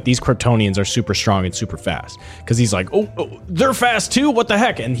realize that these Kryptonians are super strong and super fast. Because he's like, oh, they're fast too. What the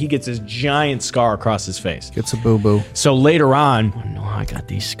heck? And he gets this giant scar across his face. Gets a boo boo. So later on, No, I got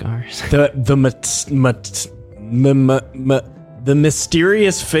these scars. the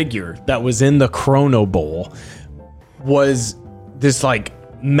mysterious figure that was in the Chrono Bowl was this like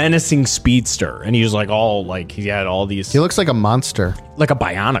menacing speedster, and he was like all like he had all these He looks like a monster. like a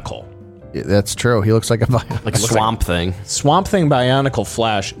Bionicle. That's true. He looks like a Like a swamp thing. Swamp Thing Bionicle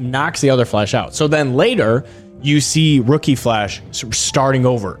Flash knocks the other Flash out. So then later you see Rookie Flash starting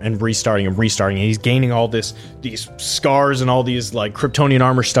over and restarting and restarting, and he's gaining all these scars and all these like Kryptonian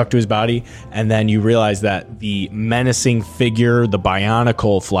armor stuck to his body. And then you realize that the menacing figure, the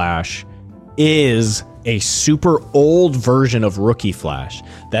Bionicle Flash, is a super old version of Rookie Flash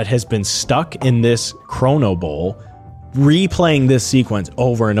that has been stuck in this Chrono Bowl, replaying this sequence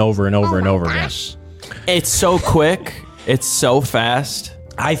over and over and over and over again. It's so quick. It's so fast.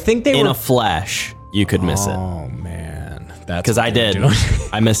 I think they In were a flash, you could miss it. Oh man, that's Because what I they're did. doing.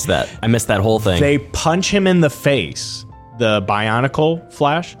 I missed that. I missed that whole thing. They punch him in the face. The Bionicle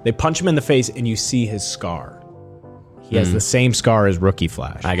Flash. They punch him in the face, and you see his scar. He has the same scar as Rookie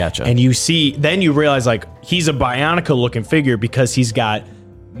Flash. I gotcha. And you see, then you realize like he's a Bionicle-looking figure because he's got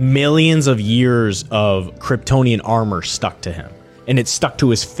millions of years of Kryptonian armor stuck to him, and it's stuck to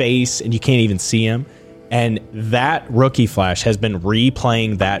his face, and you can't even see him. And that Rookie Flash has been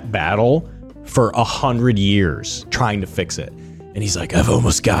replaying that battle for 100 years, trying to fix it. And he's like, "I've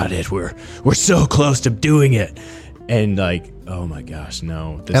almost got it. We're so close to doing it." And like, oh my gosh,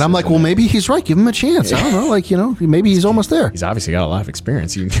 no. And I'm like, well, maybe he's right. Give him a chance. I don't know. Like, maybe he's almost there. He's obviously got a lot of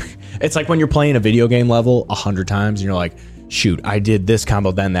experience. It's like when you're playing a video game level 100 times and you're like, shoot, I did this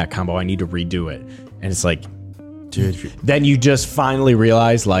combo, then that combo. I need to redo it. And it's like, dude, then you just finally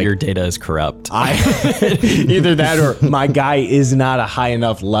realize like Your data is corrupt. either that or my guy is not a high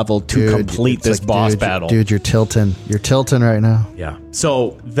enough level to complete It's this like, boss dude, battle. Dude, you're tilting. You're tilting right now. Yeah.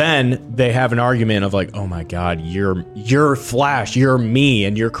 So then they have an argument of like, oh my God, you're Flash, you're me,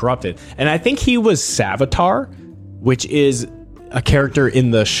 and you're corrupted. And I think he was Savitar, which is a character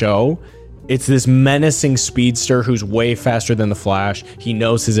in the show. It's this menacing speedster who's way faster than the Flash. He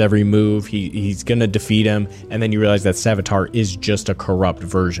knows his every move. He's gonna defeat him, and then you realize that Savitar is just a corrupt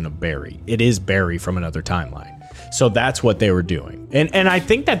version of Barry. It is Barry from another timeline. So that's what they were doing, and I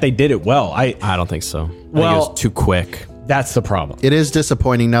think that they did it well. I don't think so. I think it Well- was too quick. That's the problem. It is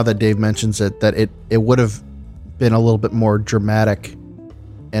disappointing now that Dave mentions it that it would have been a little bit more dramatic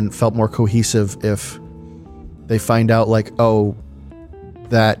and felt more cohesive if they find out like, oh,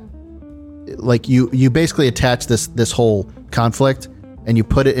 that like you basically attach this whole conflict and you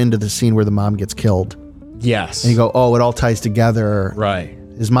put it into the scene where the mom gets killed. Yes. And you go, oh, it all ties together. Right.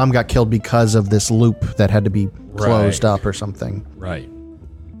 His mom got killed because of this loop that had to be closed up or something. Right.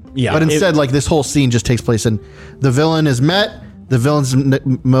 Yeah. But instead, like this whole scene just takes place and the villain is met. The villain's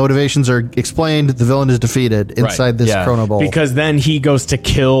motivations are explained. The villain is defeated inside this Chrono Bowl. Because then he goes to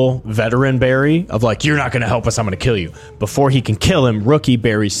kill veteran Barry of like, you're not going to help us. I'm going to kill you. Before he can kill him, rookie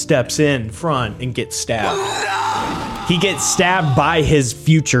Barry steps in front and gets stabbed. He gets stabbed by his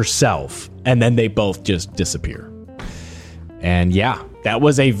future self. And then they both just disappear. And yeah, it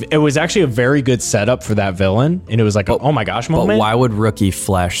was actually a very good setup for that villain. And it was like, oh my gosh moment. But why would Rookie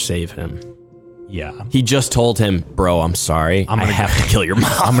Flash save him? Yeah. He just told him, bro, I'm sorry. I have to kill your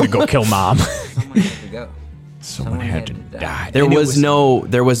mom. I'm going to go kill mom. Someone had to go. Someone had to die. There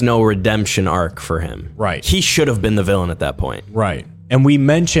was no redemption arc for him. Right. He should have been the villain at that point. Right. And we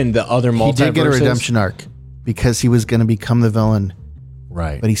mentioned the other multiverses. He did get a redemption arc because he was going to become the villain,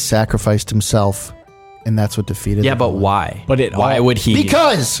 Right. but he sacrificed himself, and that's what defeated Yeah, the but villain. why? But it why all- would he?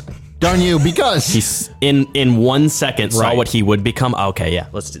 Because, darn you, because. He's in 1 second saw Right. what he would become. Okay, yeah,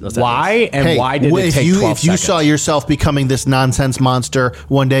 let's end Why? And Hey, why did it if take you 12 if you seconds? saw yourself becoming this nonsense monster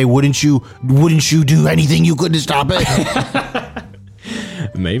one day, wouldn't you do anything you could to stop it?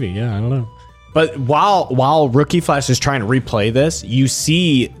 Maybe, yeah, I don't know. But while Rookie Flash is trying to replay this, you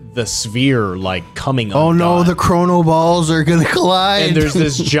see the sphere like coming Oh no, undone. the chrono balls are gonna collide. And there's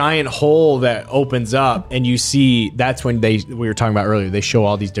this giant hole that opens up, and you see that's when we were talking about earlier. They show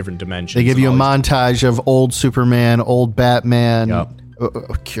all these different dimensions. They give you a and all montage of old Superman, old Batman.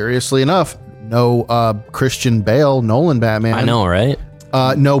 Yep. Curiously enough, no Christian Bale, Nolan Batman. I know, right?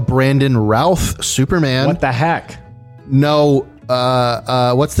 No Brandon Routh Superman. these- What the heck? No,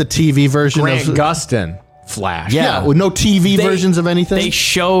 what's the TV version Grant of? Gustin Flash. Yeah, with no TV They- versions of anything. They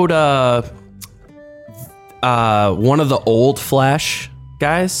showed one of the old Flash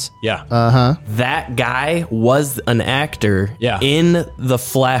guys. Yeah. That guy was an actor Yeah. in the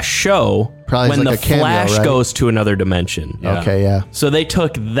Flash show Probably when like the a cameo, Flash right? goes to another dimension. Yeah. Okay, yeah. So they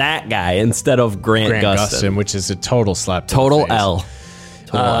took that guy instead of Grant, Grant Gustin. Gustin, which is a total slap. to the Total face. L.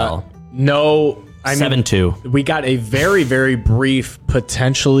 Total L. No, I mean 7-2. we got a very, very brief,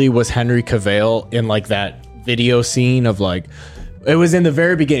 potentially was Henry Cavill in like that video scene of like, it was in the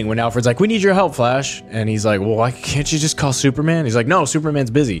very beginning when Alfred's like, we need your help, Flash. And he's like, well, why can't you just call Superman? He's like, no, Superman's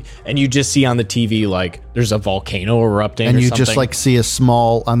busy. And you just see on the TV, like, there's a volcano erupting And or you something. just like see a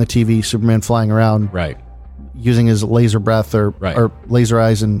small on the TV Superman flying around, Right. using his laser breath or Right. laser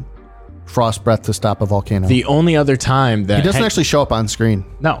eyes and frost breath to stop a volcano. The only other time that he doesn't actually show up on screen.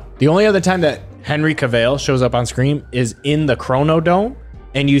 No, the only other time that Henry Cavill shows up on screen is in the Chrono Dome,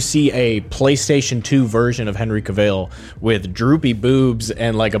 and you see a PlayStation 2 version of Henry Cavill with droopy boobs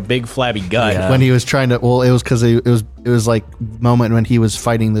and like a big flabby gut. Yeah. When he was trying to, well, it was because it was like moment when he was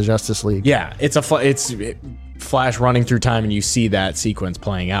fighting the Justice League. Yeah, it's Flash running through time, and you see that sequence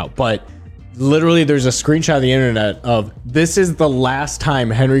playing out. But literally, there's a screenshot of the internet of this is the last time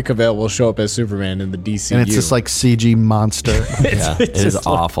Henry Cavill will show up as Superman in the DCU. And it's this like CG monster. Yeah, it is just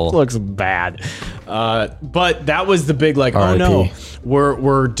awful. Looks bad. But that was the big like, oh RIP. no,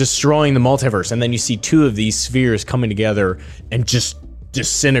 we're destroying the multiverse, and then you see two of these spheres coming together and just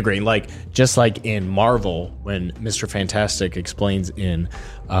disintegrating, like just like in Marvel when Mr. Fantastic explains in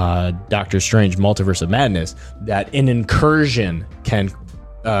Doctor Strange Multiverse of Madness that an incursion can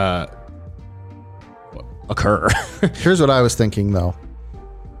occur. Here's what I was thinking though.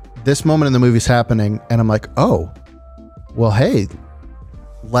 This moment in the movie's happening, and I'm like, oh, well, hey,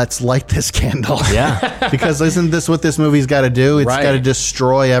 let's light this candle. Yeah. Because isn't this what this movie's got to do? It's Right. got to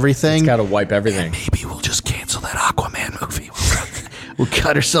destroy everything. It's got to wipe everything. Maybe we'll just cancel that Aquaman movie. We'll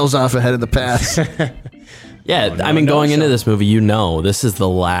cut ourselves off ahead of the pass. Yeah, no I mean, one going knows, into so. this movie, this is the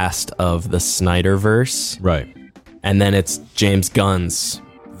last of the Snyderverse. Right. And then it's James Gunn's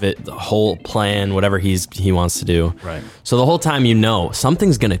the whole plan, whatever he wants to do. Right. So the whole time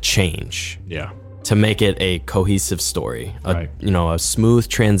something's going to change Yeah. to make it a cohesive story, Right. a smooth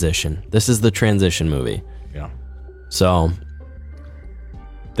transition. This is the transition movie. Yeah. So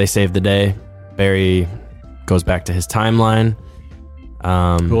they save the day. Barry goes back to his timeline.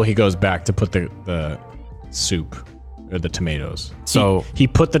 Well, he goes back to put the soup or the tomatoes. So- he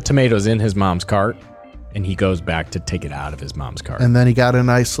put the tomatoes in his mom's cart, and he goes back to take it out of his mom's cart, And then he got a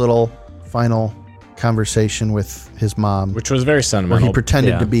nice little final conversation with his mom, which was very where sentimental. he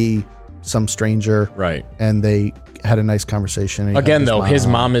pretended Yeah. to be some stranger. Right. And they had a nice conversation. and he Again, hugged though, his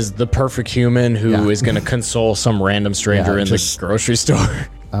mom is the perfect human who is going to console some random stranger Yeah, in just- the grocery store.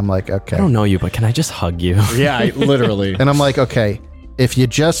 I'm like, okay. I don't know you, but can I just hug you? Yeah, literally. And I'm like, okay, if you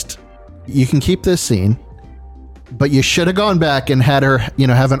can keep this scene, but you should have gone back and had her,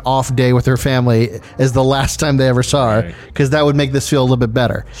 have an off day with her family as the last time they ever saw her, Right. because that would make this feel a little bit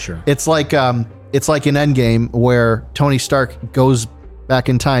better. Sure. It's like in Endgame where Tony Stark goes back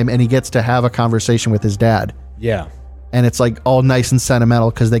in time and he gets to have a conversation with his dad. Yeah. And it's like all nice and sentimental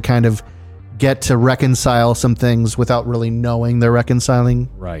because they kind of get to reconcile some things without really knowing they're reconciling.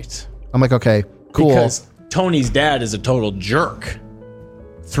 Right. I'm like, okay, cool. Because Tony's dad is a total jerk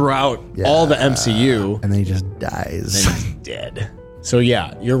throughout all the MCU, And then he just dies. and he's dead. So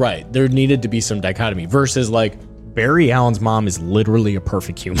yeah, you're right. There needed to be some dichotomy versus like Barry Allen's mom is literally a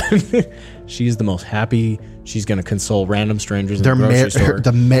perfect human. She's the most happy. She's going to console random strangers in Their the grocery store.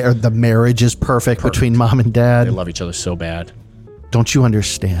 the marriage is perfect between mom and dad. They love each other so bad. Don't you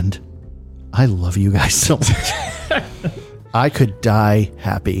understand? I love you guys so much. I could die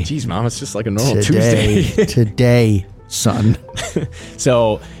happy Jeez, mom, it's just like a normal today. Tuesday. Today, son.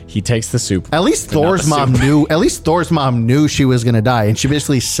 So he takes the soup. At least But not Thor's the mom soup. knew. At least Thor's mom knew she was gonna die, and she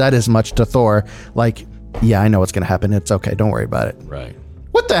basically said as much to Thor. Like, yeah, I know what's gonna happen. It's okay. Don't worry about it. Right.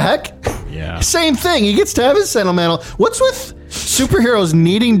 What the heck? Yeah. Same thing. He gets to have his sentimental. What's with superheroes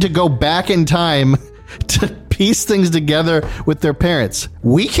needing to go back in time to piece things together with their parents?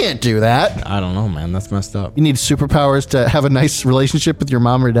 We can't do that. I don't know, man. That's messed up. You need superpowers to have a nice relationship with your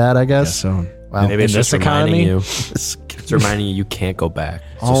mom or dad, I guess. So Wow. Maybe it's In just this reminding economy? you. It's reminding you can't go back.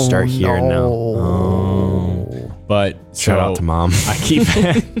 So Oh, start here and now. no. But Shout out to mom. I keep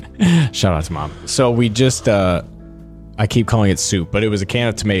shout out to mom. So we just I keep calling it soup, but it was a can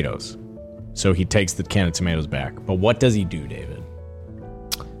of tomatoes. So he takes the can of tomatoes back. But what does he do, David?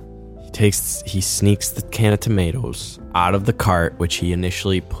 He sneaks the can of tomatoes out of the cart, which he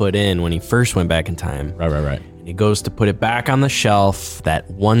initially put in when he first went back in time. Right. And he goes to put it back on the shelf, that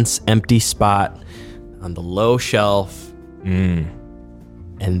once empty spot on the low shelf. And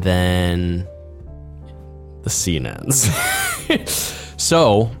then the scene ends.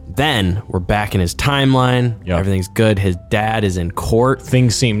 So then we're back in his timeline. Yep. Everything's good. His dad is in court.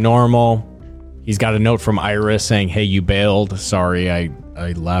 Things seem normal. He's got a note from Iris saying, "Hey, you bailed. Sorry, I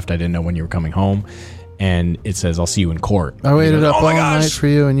left. I didn't know when you were coming home." And it says, "I'll see you in court." I waited up "Oh my all gosh." night for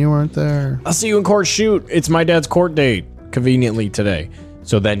you, and you weren't there. I'll see you in court. Shoot, it's my dad's court date conveniently today.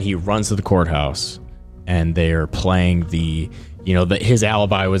 So then he runs to the courthouse and they're playing his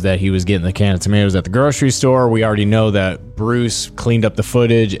alibi was that he was getting the can of tomatoes at the grocery store. We already know that Bruce cleaned up the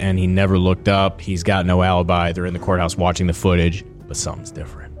footage and he never looked up. He's got no alibi. They're in the courthouse watching the footage, but something's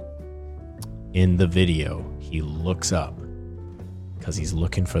different. In the video, he looks up because he's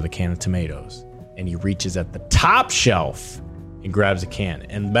looking for the can of tomatoes and he reaches at the top shelf and grabs a can.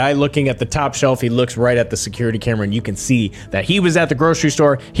 And by looking at the top shelf, he looks right at the security camera and you can see that he was at the grocery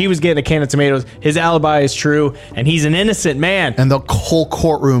store. He was getting a can of tomatoes. His alibi is true and he's an innocent man. And the whole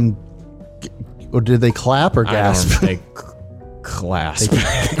courtroom, or did they clap or gasp? They clasp.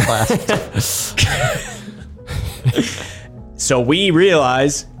 So we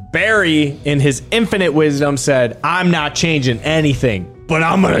realize Barry, in his infinite wisdom, said, "I'm not changing anything, but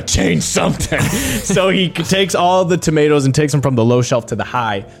I'm going to change something." So he takes all the tomatoes and takes them from the low shelf to the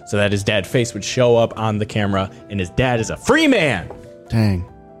high so that his dad's face would show up on the camera. And his dad is a free man. Dang.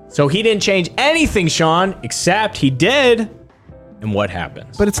 So he didn't change anything, Sean, except he did. And what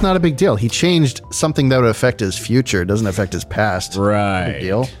happens? But it's not a big deal. He changed something that would affect his future. It doesn't affect his past. Right. Big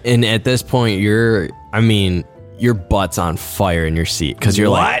deal. And at this point, your butt's on fire in your seat because you're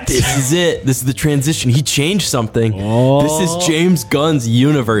like, this is it. This is the transition. He changed something. This is James Gunn's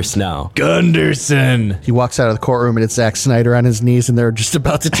universe now. Gunderson. He walks out of the courtroom and it's Zack Snyder on his knees, and they're just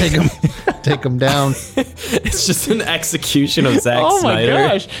about to take him down. It's just an execution of Zack Oh my Snyder.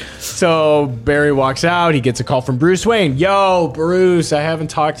 gosh. So Barry walks out. He gets a call from Bruce Wayne. Yo, Bruce, I haven't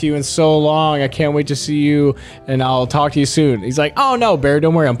talked to you in so long. I can't wait to see you, and I'll talk to you soon. He's like, oh no, Barry,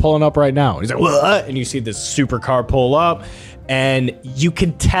 don't worry. I'm pulling up right now. He's like, what? And you see this supercar pull up, and you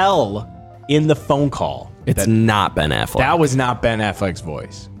can tell in the phone call It's not Ben Affleck. that was not Ben Affleck's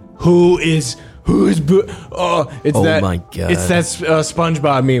voice. Who is it's Oh that, my God. It's that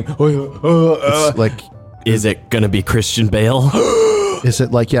SpongeBob meme. It's like, Is it going to be Christian Bale? is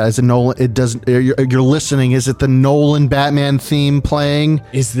it like, yeah, is it Nolan? It doesn't, you're listening. Is it the Nolan Batman theme playing?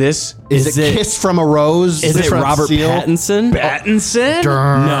 Is this Is it Kiss from a Rose? Is The it front Robert seal? Pattinson? Pattinson?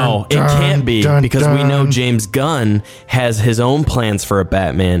 No, it can't be because we know James Gunn has his own plans for a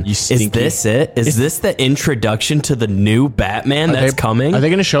Batman. You Is stinky- this it? Is this the introduction to the new Batman that's coming? Are they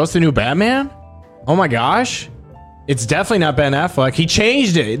going to show us the new Batman? Oh my gosh. It's definitely not Ben Affleck. He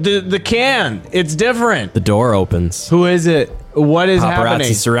changed it. The can. It's different. The door opens. Who is it? What is happening?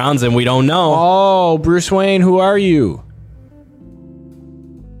 Paparazzi surrounds him. We don't know. Oh, Bruce Wayne, who are you?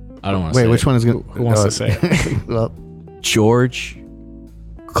 I don't want to say Wait, which it. one is going Who wants to say it? Well, George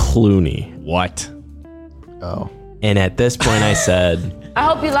Clooney. What? oh. And at this point, I said, I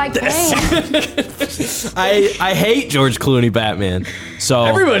hope you like pain. I hate George Clooney Batman. So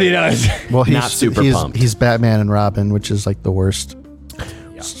Everybody does. Well, he's Not super he's, pumped. He's Batman and Robin, which is like the worst.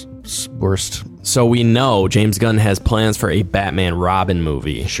 Worst. So we know James Gunn has plans for a Batman Robin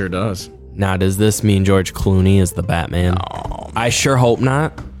movie. Sure does. Now, does this mean George Clooney is the Batman? No. I sure hope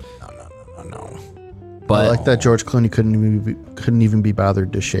not. No. But I like that George Clooney couldn't even be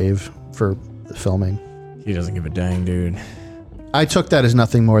bothered to shave for the filming. He doesn't give a dang, dude. I took that as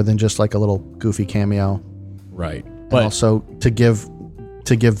nothing more than just like a little goofy cameo. Right. And But also to give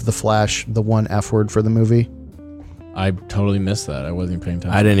the Flash the one F word for the movie. I totally missed that. I wasn't paying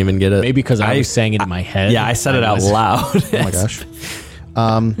attention. I didn't even get it. Maybe because I was saying it in my head. Yeah, I said it out was- loud. Oh my gosh.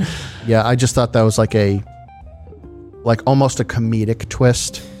 Yeah, I just thought that was like almost a comedic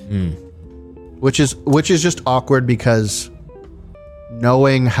twist. Which is just awkward because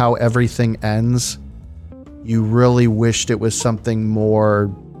knowing how everything ends, you really wished it was something more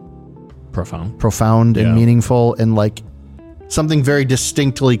profound and Yeah. meaningful, and like something very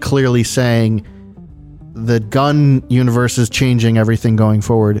distinctly clearly saying the Gunn universe is changing everything going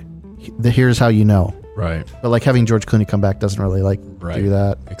forward. Here's how you know. Right. But like having George Clooney come back doesn't really like do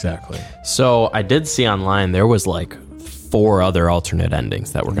that. Exactly. So I did see online there was like 4 other alternate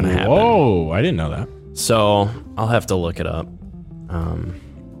endings that were going to happen. Whoa, I didn't know that. So I'll have to look it up.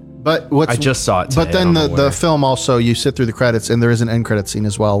 But what's I just saw it But today. I then don't know the where. film also, you sit through the credits and there is an end credit scene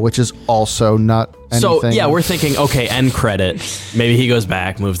as well, which is also not anything. So yeah, we're thinking, okay, end credit. Maybe he goes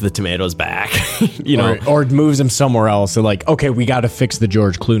back, moves the tomatoes back. You know, Or moves him somewhere else. So like, okay, we got to fix the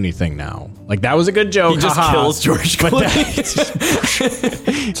George Clooney thing now. Like that was a good joke. he just haha. kills George Clooney.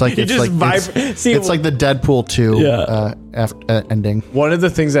 it's like it's just like it's like the Deadpool 2 ending. One of the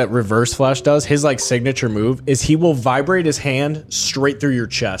things that Reverse Flash does, his like signature move, is he will vibrate his hand straight through your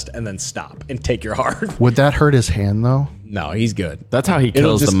chest and then stop and take your heart. Would that hurt his hand though? No, he's good. That's how he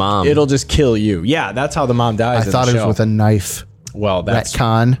kills the mom. It'll just kill you. Yeah, that's how the mom dies. I thought it was with a knife. well, that's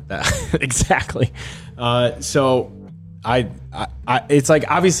Retcon. exactly. So I it's like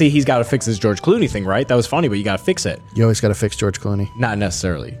obviously he's got to fix this George Clooney thing, right? That was funny, but you got to fix it. You always got to fix George Clooney. Not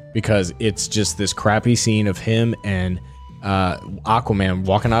necessarily, because it's just this crappy scene of him and Aquaman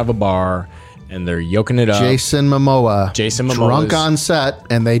walking out of a bar, and they're yoking it up. Jason Momoa. Drunk is- on set,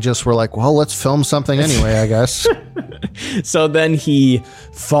 and they just were like, well, let's film something anyway, I guess. So then he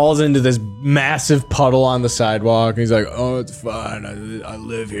falls into this massive puddle on the sidewalk. And he's like, oh, it's fine. I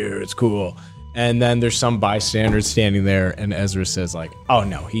live here. It's cool. And then there's some bystanders standing there. And Ezra says like, oh,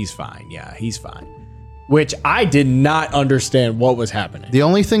 no, he's fine. Yeah, he's fine. Which I did not understand what was happening. The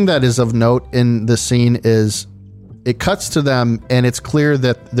only thing that is of note in the scene is it cuts to them, and it's clear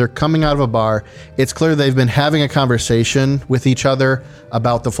that they're coming out of a bar. It's clear they've been having a conversation with each other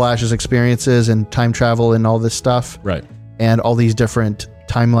about the Flash's experiences and time travel and all this stuff. Right. And all these different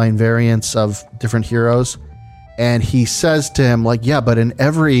timeline variants of different heroes. And he says to him, like, yeah, but in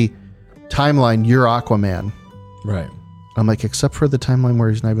every timeline, you're Aquaman. Right. I'm like, except for the timeline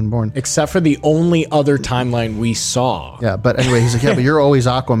where he's not even born. Except for the only other timeline we saw. Yeah, but anyway, he's like, yeah, but you're always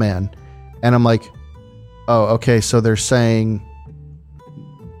Aquaman. And I'm like, oh, okay, so they're saying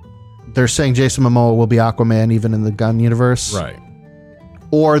Jason Momoa will be Aquaman even in the Gunn universe. Right.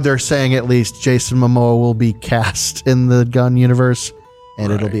 or they're saying at least Jason Momoa will be cast in the Gunn universe,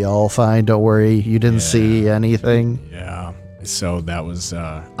 and it'll be all fine. Don't worry, you didn't see anything. Yeah. So that was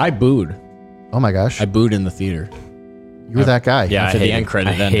I booed. Oh my gosh, I booed in the theater. you were that guy. Yeah, I After the hated, end credit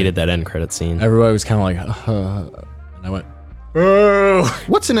I ended. hated that end credit scene. Everybody was kind of like, and I went, oh.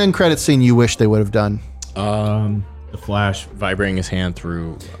 What's an end credit scene you wish they would have done? The Flash vibrating his hand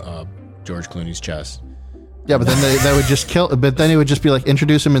through George Clooney's chest. Yeah, but then they would just kill. But then it would just be like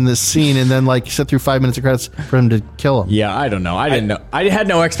introduce him in this scene, and then like sit through 5 minutes of credits for him to kill him. Yeah, I don't know. I didn't know. I had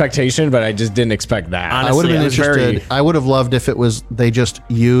no expectation, but I just didn't expect that. I would have been Honestly, interested. I would have loved if it was they just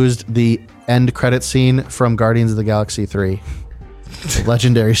used the end credit scene from Guardians of the Galaxy 3.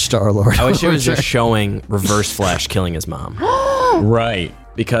 Legendary Star-Lord. I wish it was just showing Reverse Flash killing his mom. right.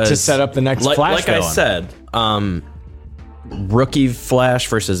 Because To set up the next like, Flash like I villain. said, rookie Flash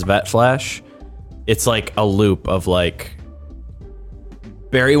versus vet Flash, it's like a loop of like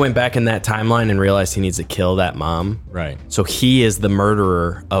Barry went back in that timeline and realized he needs to kill that mom. Right. So he is the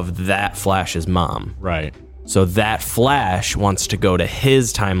murderer of that Flash's mom. Right. So that Flash wants to go to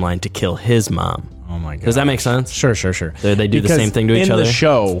his timeline to kill his mom. Oh my god. Does that make sense? Sure. They do the Because same thing to each in other? the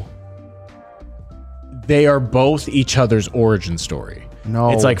show, they are both each other's origin story.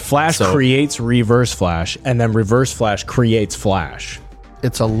 No. It's like Flash So- creates Reverse Flash, and then Reverse Flash creates Flash.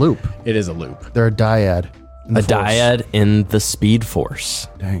 It's a loop. It is a loop. They're a dyad. in the A Force. dyad in the Speed Force.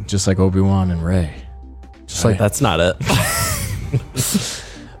 Dang. Just like Obi-Wan and Rey. Just like That's not it.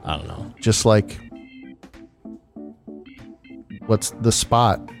 I don't know. just like what's the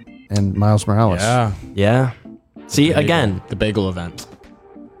Spot and Miles Morales. Yeah. Yeah. See, again, The bagel event.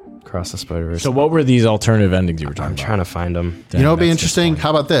 Across the Spider-Verse. So what were these alternative endings you were talking I'm about? trying to find them. You know what'd be That's interesting? How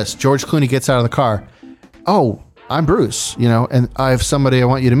about this? George Clooney gets out of the car. Oh, I'm Bruce, and I have somebody I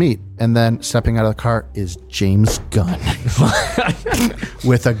want you to meet. And then stepping out of the car is James Gunn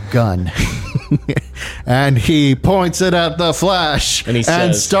with a gun. And he points it at the Flash And he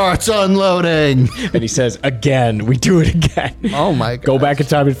says- starts unloading. And he says, again, we do it again. Oh my god. Go back in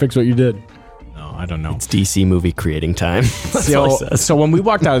time and fix what you did. No, I don't know. It's DC movie creating time. That's all So, it says. so when we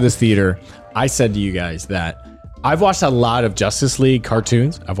walked out of this theater, I said to you guys that I've watched a lot of Justice League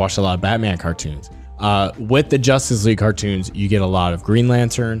cartoons. I've watched a lot of Batman cartoons. With the Justice League cartoons, you get a lot of Green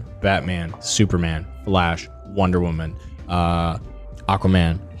Lantern, Batman, Superman, Flash, Wonder Woman,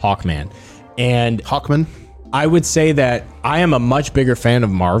 Aquaman, Hawkman. And Hawkman. I would say that I am a much bigger fan of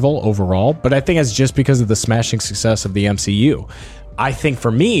Marvel overall, but I think it's just because of the smashing success of the MCU. I think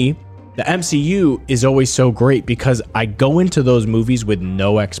for me, the MCU is always so great because I go into those movies with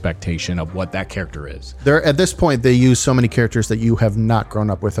no expectation of what that character is. They're at this point they use so many characters that you have not grown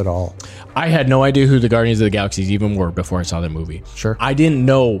up with at all. I had no idea who the Guardians of the Galaxies even were before I saw that movie. Sure. I didn't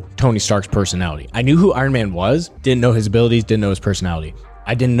know Tony Stark's personality. I knew who Iron Man was, didn't know his abilities, didn't know his personality.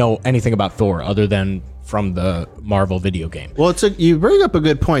 I didn't know anything about Thor other than from the Marvel video game. Well, you bring up a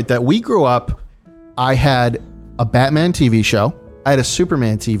good point that we grew up. I had a Batman TV show. I had a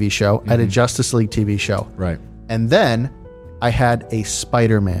Superman TV show. I had a Justice League TV show. Right. And then I had a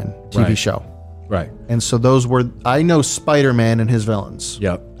Spider-Man TV Right. show. Right. And so I know Spider-Man and his villains.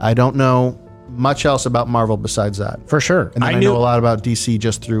 Yep. I don't know much else about Marvel besides that. For sure. And then I know a lot about DC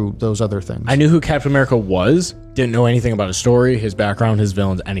just through those other things. I knew who Captain America was, didn't know anything about his story, his background, his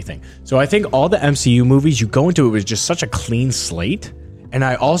villains, anything. So I think all the MCU movies, you go into it with just such a clean slate. And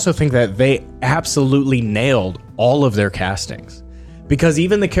I also think that they absolutely nailed all of their castings. Because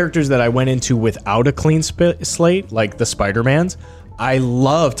even the characters that I went into without a clean slate, like the Spider-Mans, I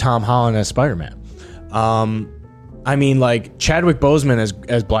love Tom Holland as Spider-Man. I mean, like Chadwick Boseman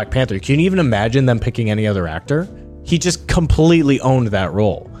as Black Panther. Can you even imagine them picking any other actor? He just completely owned that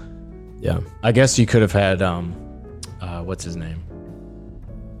role. Yeah. I guess you could have had, what's his name?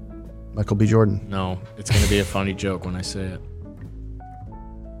 Michael B. Jordan. No, it's going to be a funny joke when I say it.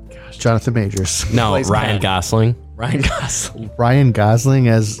 Jonathan Majors. No, Plays Ryan Ken. Gosling. Ryan Gosling. Ryan Gosling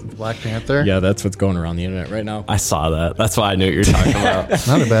as Black Panther. Yeah, that's what's going around the internet right now. I saw that. That's why I knew what you were talking about.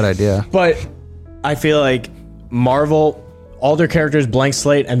 Not a bad idea. But I feel like Marvel, all their characters, blank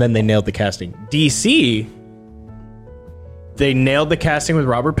slate, and then they nailed the casting. DC, they nailed the casting with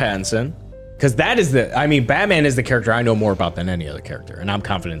Robert Pattinson. Because Batman is the character I know more about than any other character. And I'm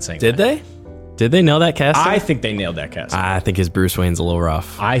confident in saying Did that. they? Did they know that casting? I think they nailed that casting. I think his Bruce Wayne's a little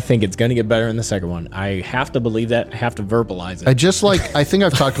rough. I think it's going to get better in the second one. I have to believe that. I have to verbalize it. I think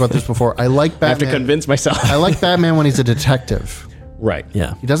I've talked about this before. I like I have to Batman. convince myself. I like Batman when he's a detective. Right.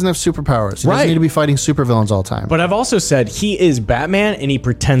 Yeah. He doesn't have superpowers. He Right. doesn't need to be fighting supervillains all the time. But I've also said he is Batman and he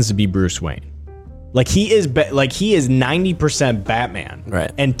pretends to be Bruce Wayne. Like he is 90% Batman,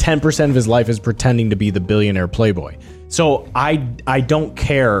 Right. And 10% of his life is pretending to be the billionaire playboy. So I don't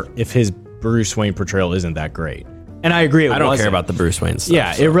care if his Bruce Wayne portrayal isn't that great. And I agree. I don't care about the Bruce Wayne stuff.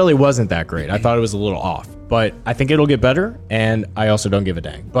 Yeah, it really wasn't that great. I thought it was a little off, but I think it'll get better. And I also don't give a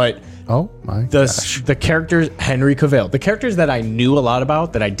dang. But Oh my gosh. the characters, Henry Cavill, the characters that I knew a lot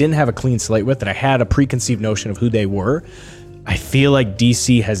about, that I didn't have a clean slate with, that I had a preconceived notion of who they were, I feel like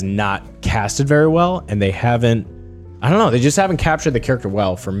DC has not casted very well, and they haven't. I don't know. They just haven't captured the character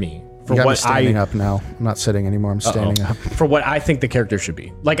well for me. For You got me what standing up now. I'm not sitting anymore. I'm standing up. For what I think the character should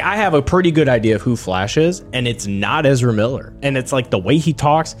be. Like, I have a pretty good idea of who Flash is, and it's not Ezra Miller. And it's like the way he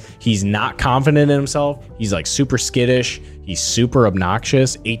talks, he's not confident in himself. He's like super skittish. He's super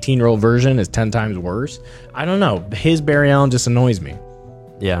obnoxious. 18-year-old version is 10 times worse. I don't know. His Barry Allen just annoys me.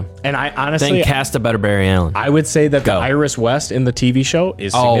 Yeah. And I honestly, Then cast a better Barry Allen. I would say that Go. the Iris West in the TV show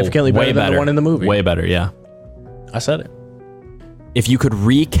is significantly better than the one in the movie. Way better, yeah. I said it. If you could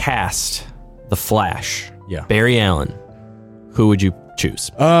recast the Flash, Yeah. Barry Allen, who would you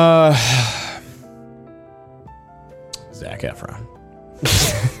choose? Zac Efron.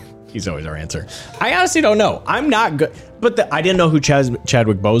 He's always our answer. I honestly don't know. I'm not good, but I didn't know who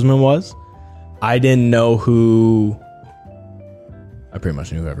Chadwick Boseman was. I didn't know who. I pretty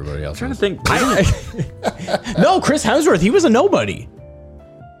much knew who everybody else. I'm was. trying to think. No, Chris Hemsworth. He was a nobody.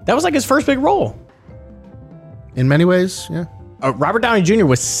 That was like his first big role. In many ways, yeah. Robert Downey Jr.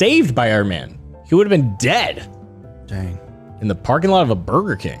 was saved by Iron Man. He would have been dead Dang. in the parking lot of a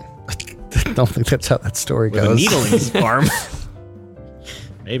Burger King I don't think that's how that story with a goes. needle in his arm.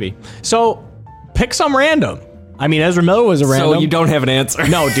 Maybe. So pick some random. I mean, Ezra Miller was a random. So you don't have an answer.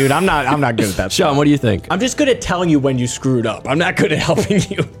 No, dude, I'm not good at that. Sean, what do you think? I'm just good at telling you when you screwed up. I'm not good at helping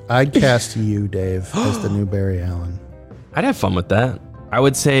you. I'd cast you, Dave, as the new Barry Allen. I'd have fun with that. I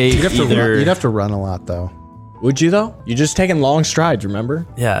would say You'd have, either. you'd have to run a lot, though. Would you though? You're just taking long strides, remember?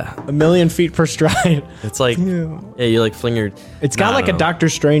 Yeah. 1,000,000 feet per stride. It's like, yeah, you like fling your. It's got like a Doctor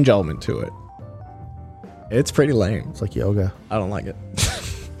Strange element to it. It's pretty lame. It's like yoga. I don't like it.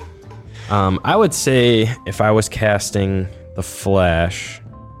 I would say if I was casting the Flash,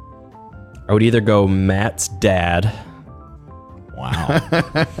 I would either go Matt's dad Wow.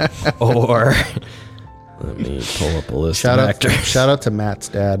 or let me pull up a list Shout of out, actors. shout out to Matt's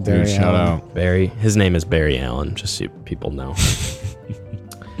dad, Barry Dude, shout Allen. out. Barry. His name is Barry Allen, just so people know.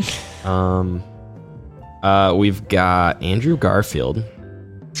 We've got Andrew Garfield.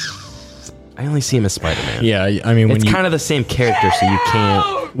 I only see him as Spider-Man. Yeah, I mean, It's kind of the same character, so you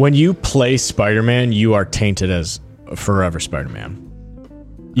can't. when you play Spider-Man, you are tainted as forever Spider-Man.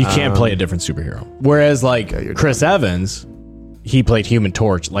 You can't play a different superhero. Whereas like Chris Evans, he played Human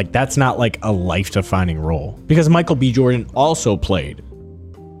Torch. Like that's not like a life-defining role because Michael B. Jordan also played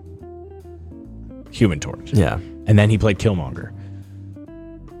Human Torch. Yeah. And then he played Killmonger.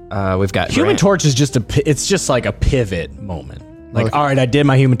 We've got Human Grant. Torch is just it's just like a pivot moment. Like, all right, I did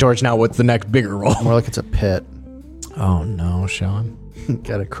my Human Torch. Now what's the next bigger role? More like it's a pit. Oh no, Sean.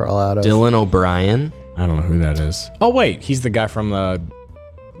 Gotta crawl out of. Dylan O'Brien. I don't know who that is. Oh wait, he's the guy from the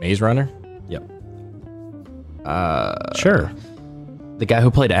Maze Runner. Yep. Sure. The guy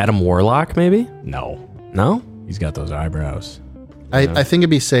who played Adam Warlock, maybe? No, No? he's got those eyebrows. I think it'd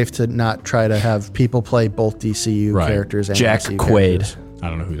be safe to not try to have people play both DCU Right. characters and Jack MCU Quaid. characters. I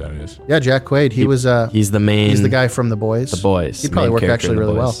don't know who that is. Yeah, Jack Quaid. He was He's the main. he's the guy from The Boys. The Boys. He'd probably main work character actually in The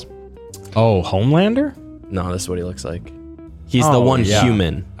really well. Boys. Oh, Homelander. No, this is what he looks like. He's the Oh, one yeah.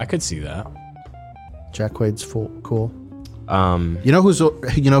 human. I could see that. Jack Quaid's cool. You know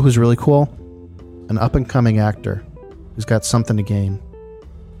who's really cool? An up and coming actor who's got something to gain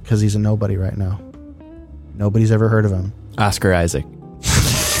because he's a nobody right now. Nobody's ever heard of him. Oscar Isaac.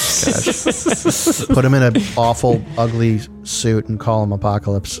 Put him in an awful, ugly suit and call him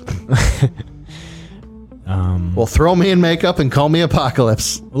Apocalypse. Well, throw me in makeup and call me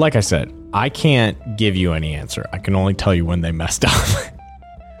Apocalypse. Like I said, I can't give you any answer. I can only tell you when they messed up.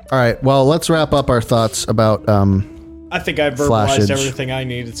 All right. Well, let's wrap up our thoughts about. I think I've verbalized Flashage. everything I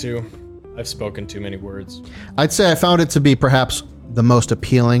needed to. I've spoken too many words. I'd say I found it to be perhaps the most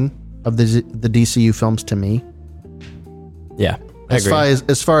appealing of the DCU films to me. Yeah. I agree.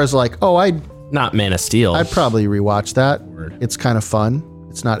 As far as like, oh, I'd Not Man of Steel. probably rewatch that. Word. It's kind of fun.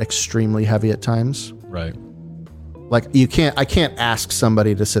 It's not extremely heavy at times. Right. Like I can't ask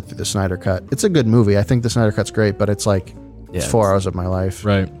somebody to sit through the Snyder Cut. It's a good movie. I think the Snyder Cut's great, but it's like it's 4 hours of my life.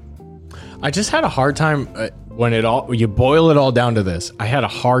 Right. I just had a hard time when you boil it all down to this. I had a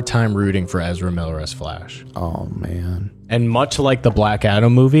hard time rooting for Ezra Miller as Flash. Oh man. And much like the Black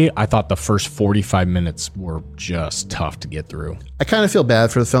Adam movie, I thought the first 45 minutes were just tough to get through. I kind of feel bad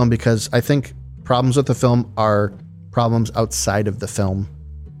for the film because I think problems with the film are problems outside of the film.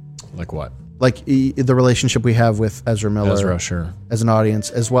 Like what? Like the relationship we have with Ezra Miller Ezra, sure. as an audience,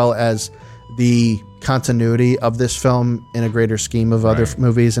 as well as the continuity of this film in a greater scheme of other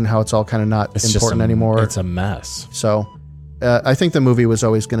movies and how it's all kind of not important anymore. It's a mess. So I think the movie was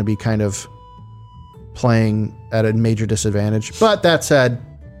always going to be kind of playing at a major disadvantage. But that said,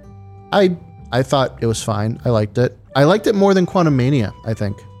 I thought it was fine. I liked it. I liked it more than Quantumania, I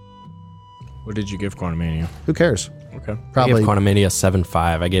think. What did you give Quantumania? Who cares? Okay. I Probably. gave Quantumania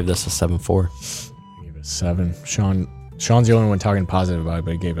 7.5. I gave this a 7.4. I gave it 7. Sean's the only one talking positive about it,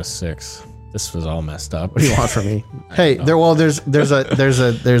 but he gave us 6. This was all messed up. What do you want from me? Hey, there's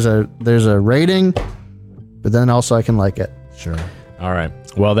a rating, but then also I can like it. Sure. All right.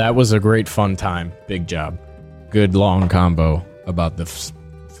 Well, that was a great fun time. Big job. Good long combo about the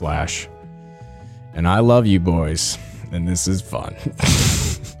Flash. And I love you boys. And this is fun.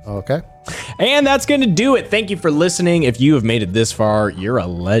 Okay. And that's going to do it. Thank you for listening. If you have made it this far, you're a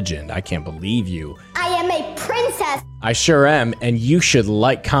legend. I can't believe you. I am a princess. I sure am. And you should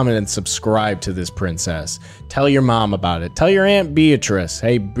like, comment, and subscribe to this princess. Tell your mom about it. Tell your Aunt Beatrice.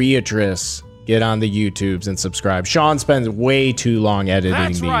 Hey, Beatrice, get on the YouTubes and subscribe. Sean spends way too long editing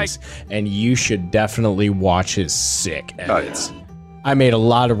these. Right. And you should definitely watch his sick edits. I made a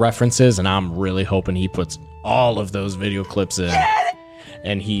lot of references, and I'm really hoping he puts all of those video clips in.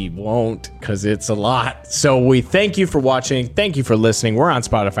 And he won't, because it's a lot. So we thank you for watching. Thank you for listening. We're on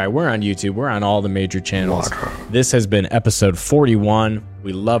Spotify. We're on YouTube. We're on all the major channels. This has been episode 41.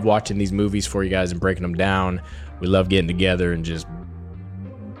 We love watching these movies for you guys and breaking them down. We love getting together and just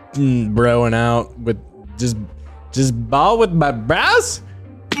broing out with just ball with my bros.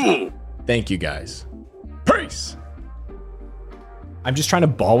 Thank you guys. Peace. I'm just trying to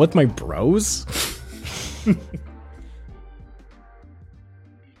ball with my bros.